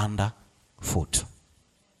underfoot.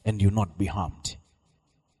 And you not be harmed.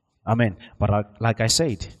 Amen. But like I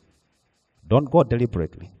said, don't go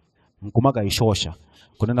deliberately. Mkumaga ishosha.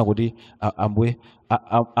 Kunena gudi amwe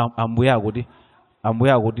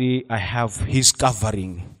I have His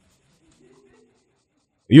covering.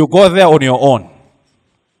 You go there on your own.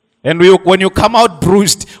 And when you come out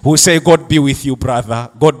bruised, we'll say, God be with you,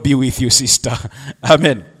 brother. God be with you, sister.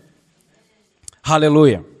 Amen.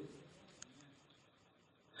 Hallelujah.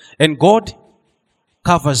 And God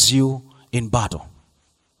covers you in battle.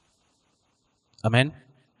 Amen.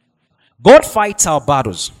 God fights our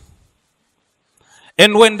battles.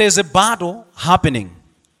 And when there's a battle happening,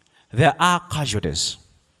 there are casualties.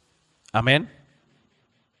 Amen.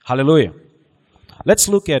 Hallelujah. Let's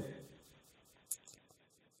look at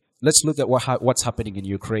what's happening in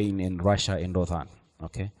Ukraine and Russia and all that.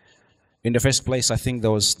 Okay. In the first place, I think they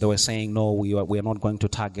were saying, no, we are not going to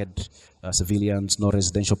target civilians, no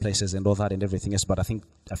residential places and all that and everything else. But I think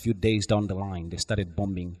a few days down the line, they started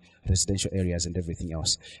bombing residential areas and everything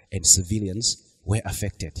else. And civilians were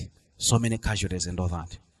affected. So many casualties and all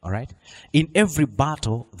that. All right? In every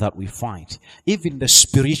battle that we fight, even the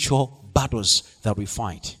spiritual battles that we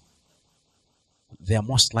fight, they are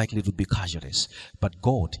most likely to be casualties. But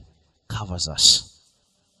God covers us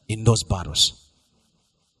in those battles.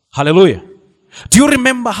 Hallelujah. Do you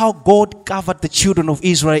remember how God covered the children of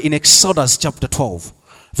Israel in Exodus chapter 12,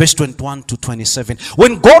 verse 21 to 27?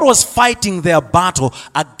 When God was fighting their battle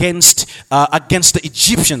against the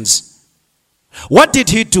Egyptians, what did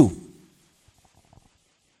He do?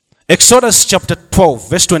 Exodus chapter 12,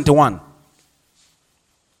 verse 21.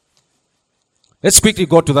 Let's quickly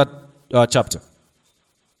go to that chapter.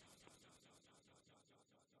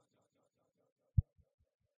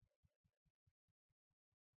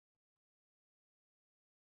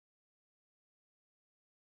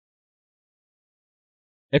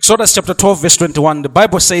 Exodus chapter 12, verse 21. The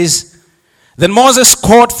Bible says, then Moses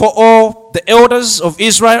called for all the elders of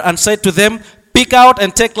Israel and said to them, Pick out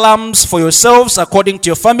and take lambs for yourselves according to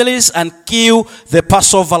your families, and kill the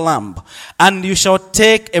Passover lamb. And you shall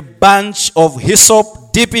take a bunch of hyssop,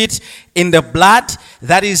 dip it in the blood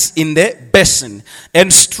that is in the basin,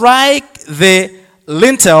 and strike the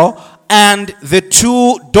lintel and the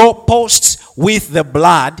 2 doorposts with the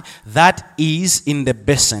blood that is in the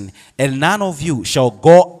basin. And none of you shall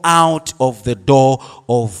go out of the door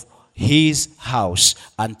of his house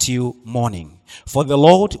until morning. For the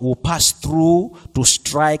Lord will pass through to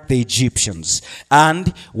strike the Egyptians. And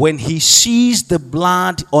when he sees the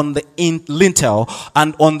blood on the lintel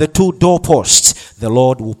and on the 2 doorposts, the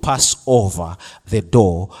Lord will pass over the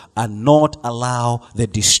door and not allow the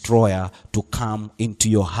destroyer to come into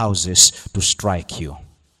your houses to strike you.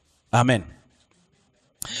 Amen.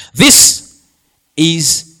 This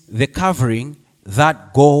is the covering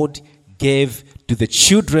that God gave to the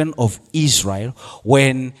children of Israel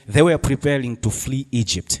when they were preparing to flee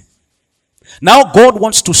Egypt. Now God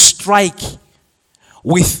wants to strike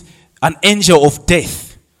with an angel of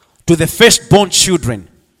death to the firstborn children.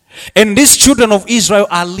 And these children of Israel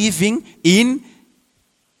are living in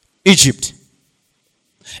Egypt.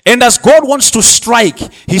 And as God wants to strike,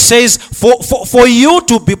 he says, for you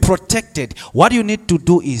to be protected, what you need to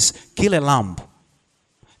do is kill a lamb.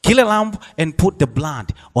 Kill a lamb and put the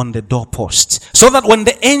blood on the doorposts, so that when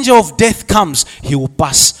the angel of death comes, he will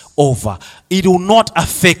pass over. It will not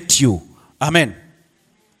affect you. Amen.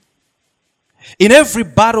 In every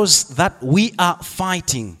battles that we are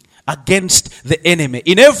fighting against the enemy,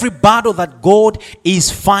 in every battle that God is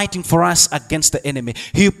fighting for us against the enemy,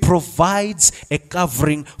 he provides a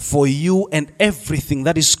covering for you and everything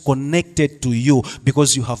that is connected to you,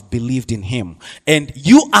 because you have believed in him. And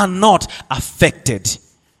you are not affected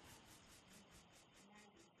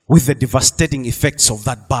with the devastating effects of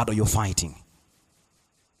that battle you're fighting.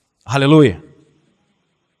 Hallelujah.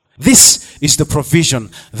 This is the provision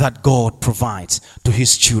that God provides to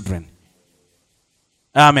his children.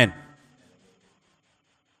 Amen.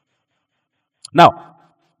 Now,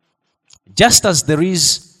 just as there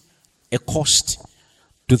is a cost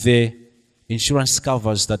to the insurance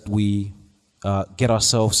covers that we get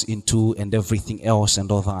ourselves into and everything else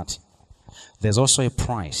and all that, there's also a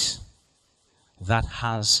price that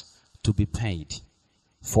has to be paid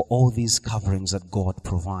for all these coverings that God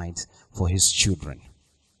provides for his children.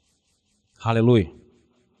 Hallelujah.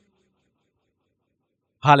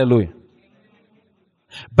 Hallelujah.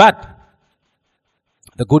 But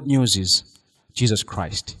the good news is Jesus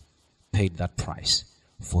Christ paid that price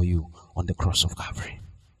for you on the cross of Calvary.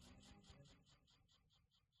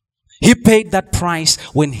 He paid that price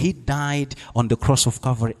when he died on the cross of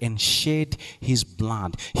Calvary and shed his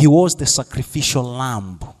blood. He was the sacrificial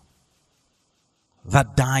lamb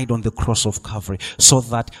that died on the cross of Calvary, so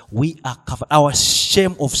that we are covered. Our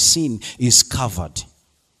shame of sin is covered.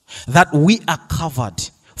 That we are covered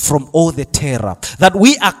from all the terror. That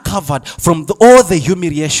we are covered from all the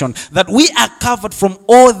humiliation. That we are covered from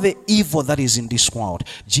all the evil that is in this world.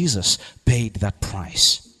 Jesus paid that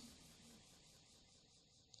price.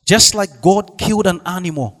 Just like God killed an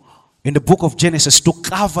animal in the book of Genesis to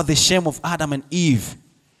cover the shame of Adam and Eve,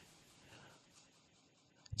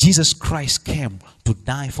 Jesus Christ came to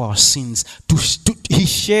die for our sins. He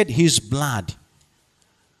shed his blood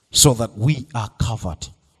so that we are covered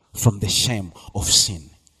from the shame of sin.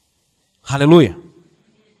 Hallelujah.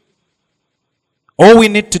 All we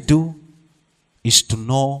need to do is to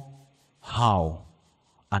know how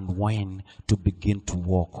and when to begin to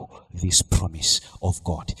walk this promise of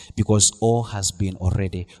God, because all has been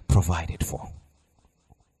already provided for.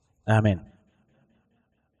 Amen.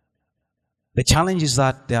 The challenge is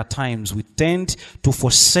that there are times we tend to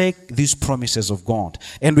forsake these promises of God,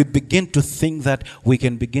 and we begin to think that we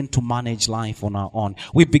can begin to manage life on our own.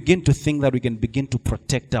 We begin to think that we can begin to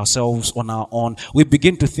protect ourselves on our own. We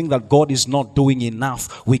begin to think that God is not doing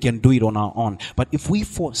enough. We can do it on our own. But if we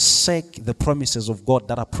forsake the promises of God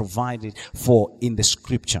that are provided for in the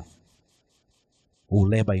scripture, we'll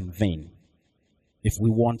labor in vain. If we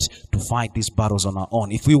want to fight these battles on our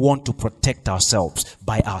own, if we want to protect ourselves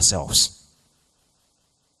by ourselves.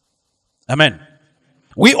 Amen.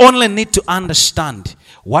 We only need to understand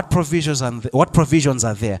what provisions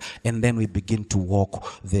are there, and then we begin to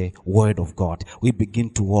walk the word of God. We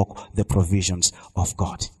begin to walk the provisions of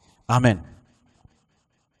God. Amen.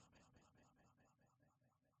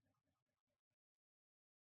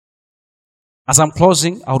 As I'm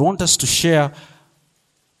closing, I would want us to share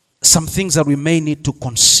some things that we may need to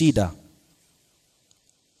consider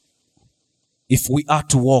if we are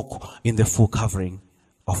to walk in the full covering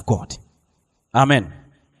of God. Amen.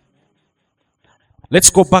 Let's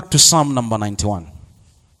go back to Psalm number 91.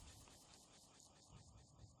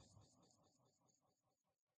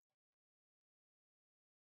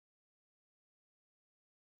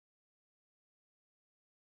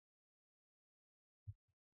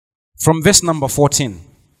 From verse number 14.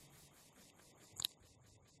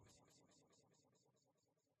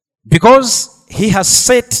 Because he has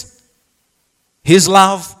set his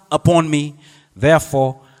love upon me,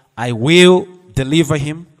 therefore I will deliver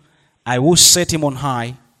him. I will set him on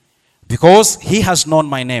high, because he has known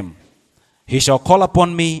my name. He shall call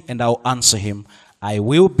upon me, and I will answer him. I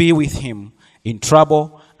will be with him in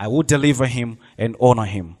trouble. I will deliver him and honor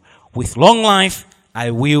him. With long life I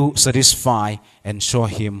will satisfy and show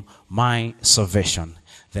him my salvation.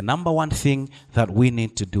 The number one thing that we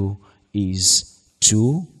need to do is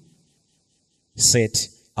to set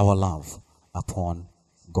our love upon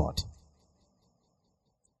God.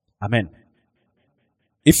 Amen.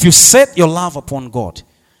 If you set your love upon God,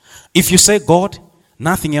 if you say, God,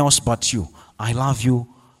 nothing else but you, I love you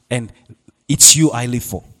and it's you I live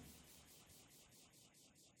for,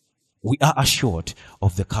 we are assured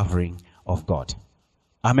of the covering of God.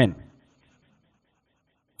 Amen.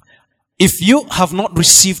 If you have not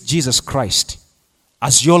received Jesus Christ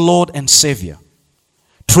as your Lord and Savior,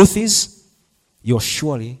 truth is, you're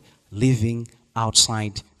surely living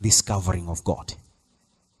outside this covering of God.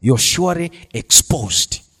 You're surely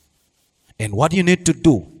exposed. And what you need to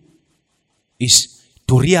do is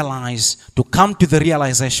to realize, to come to the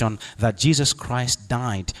realization that Jesus Christ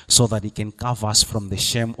died so that he can cover us from the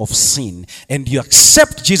shame of sin. And you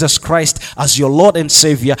accept Jesus Christ as your Lord and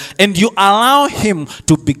Savior, and you allow him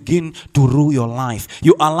to begin to rule your life.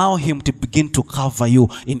 You allow him to begin to cover you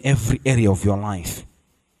in every area of your life.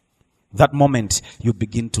 That moment, you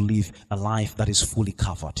begin to live a life that is fully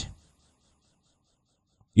covered.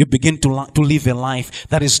 You begin to live a life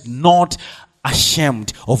that is not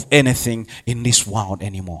ashamed of anything in this world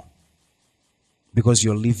anymore. Because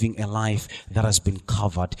you're living a life that has been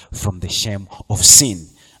covered from the shame of sin.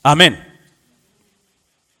 Amen.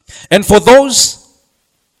 And for those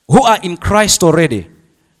who are in Christ already,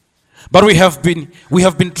 but we have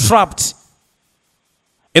been trapped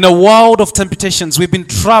in a world of temptations. We've been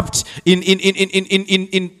trapped in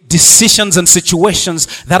decisions and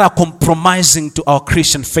situations that are compromising to our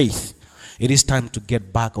Christian faith. It is time to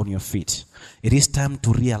get back on your feet. It is time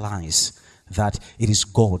to realize that it is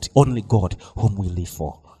God, only God, whom we live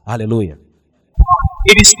for. Hallelujah.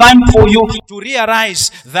 It is time for you to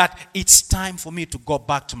realize that it's time for me to go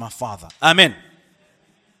back to my Father. Amen.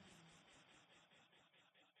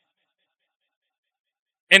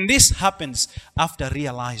 And this happens after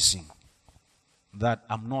realizing that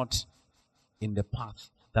I'm not in the path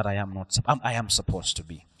that I am supposed to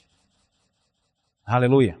be.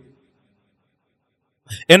 Hallelujah.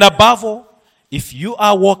 And above all, if you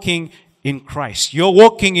are walking in Christ, you're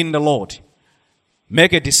walking in the Lord,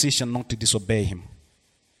 make a decision not to disobey him.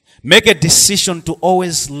 Make a decision to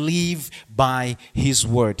always live by his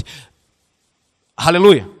word.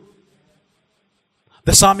 Hallelujah.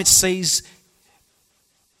 The psalmist says,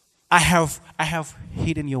 I have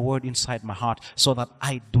hidden your word inside my heart so that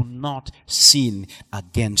I do not sin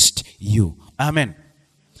against you. Amen.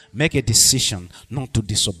 Make a decision not to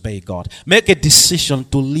disobey God. Make a decision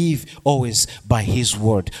to live always by his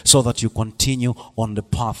word so that you continue on the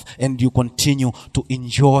path and you continue to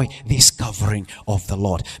enjoy this covering of the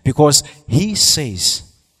Lord. Because he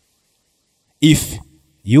says, if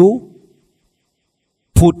you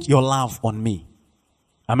put your love on me,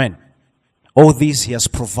 amen, all these he has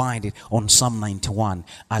provided on Psalm 91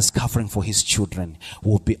 as covering for his children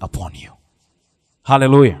will be upon you.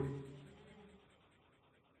 Hallelujah.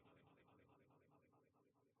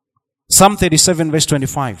 Psalm 37 verse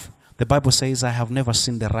 25. The Bible says, I have never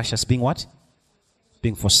seen the righteous being what?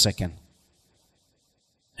 Being forsaken.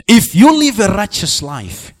 If you live a righteous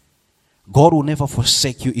life, God will never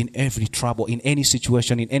forsake you in every trouble, in any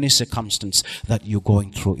situation, in any circumstance that you're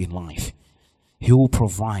going through in life. He will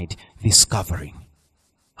provide this covering.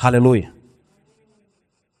 Hallelujah.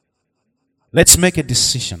 Let's make a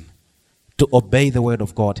decision to obey the word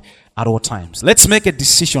of God at all times. Let's make a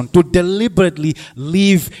decision to deliberately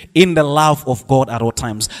live in the love of God at all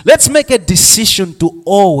times. Let's make a decision to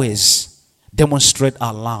always demonstrate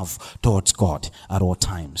our love towards God at all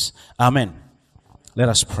times. Amen. Let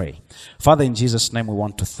us pray. Father, in Jesus' name, we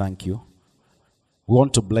want to thank you. We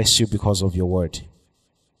want to bless you because of your word.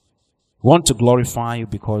 We want to glorify you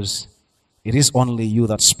because it is only you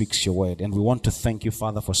that speaks your word. And we want to thank you,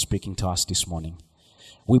 Father, for speaking to us this morning.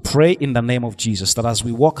 We pray in the name of Jesus that as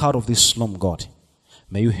we walk out of this slum, God,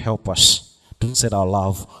 may you help us to set our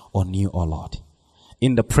love on you, O Lord.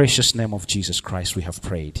 In the precious name of Jesus Christ, we have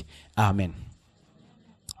prayed. Amen.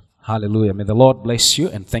 Hallelujah. May the Lord bless you,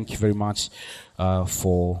 and thank you very much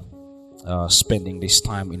for spending this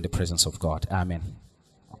time in the presence of God. Amen.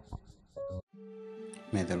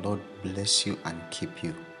 May the Lord bless you and keep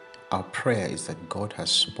you. Our prayer is that God has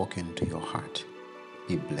spoken to your heart.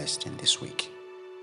 Be blessed in this week.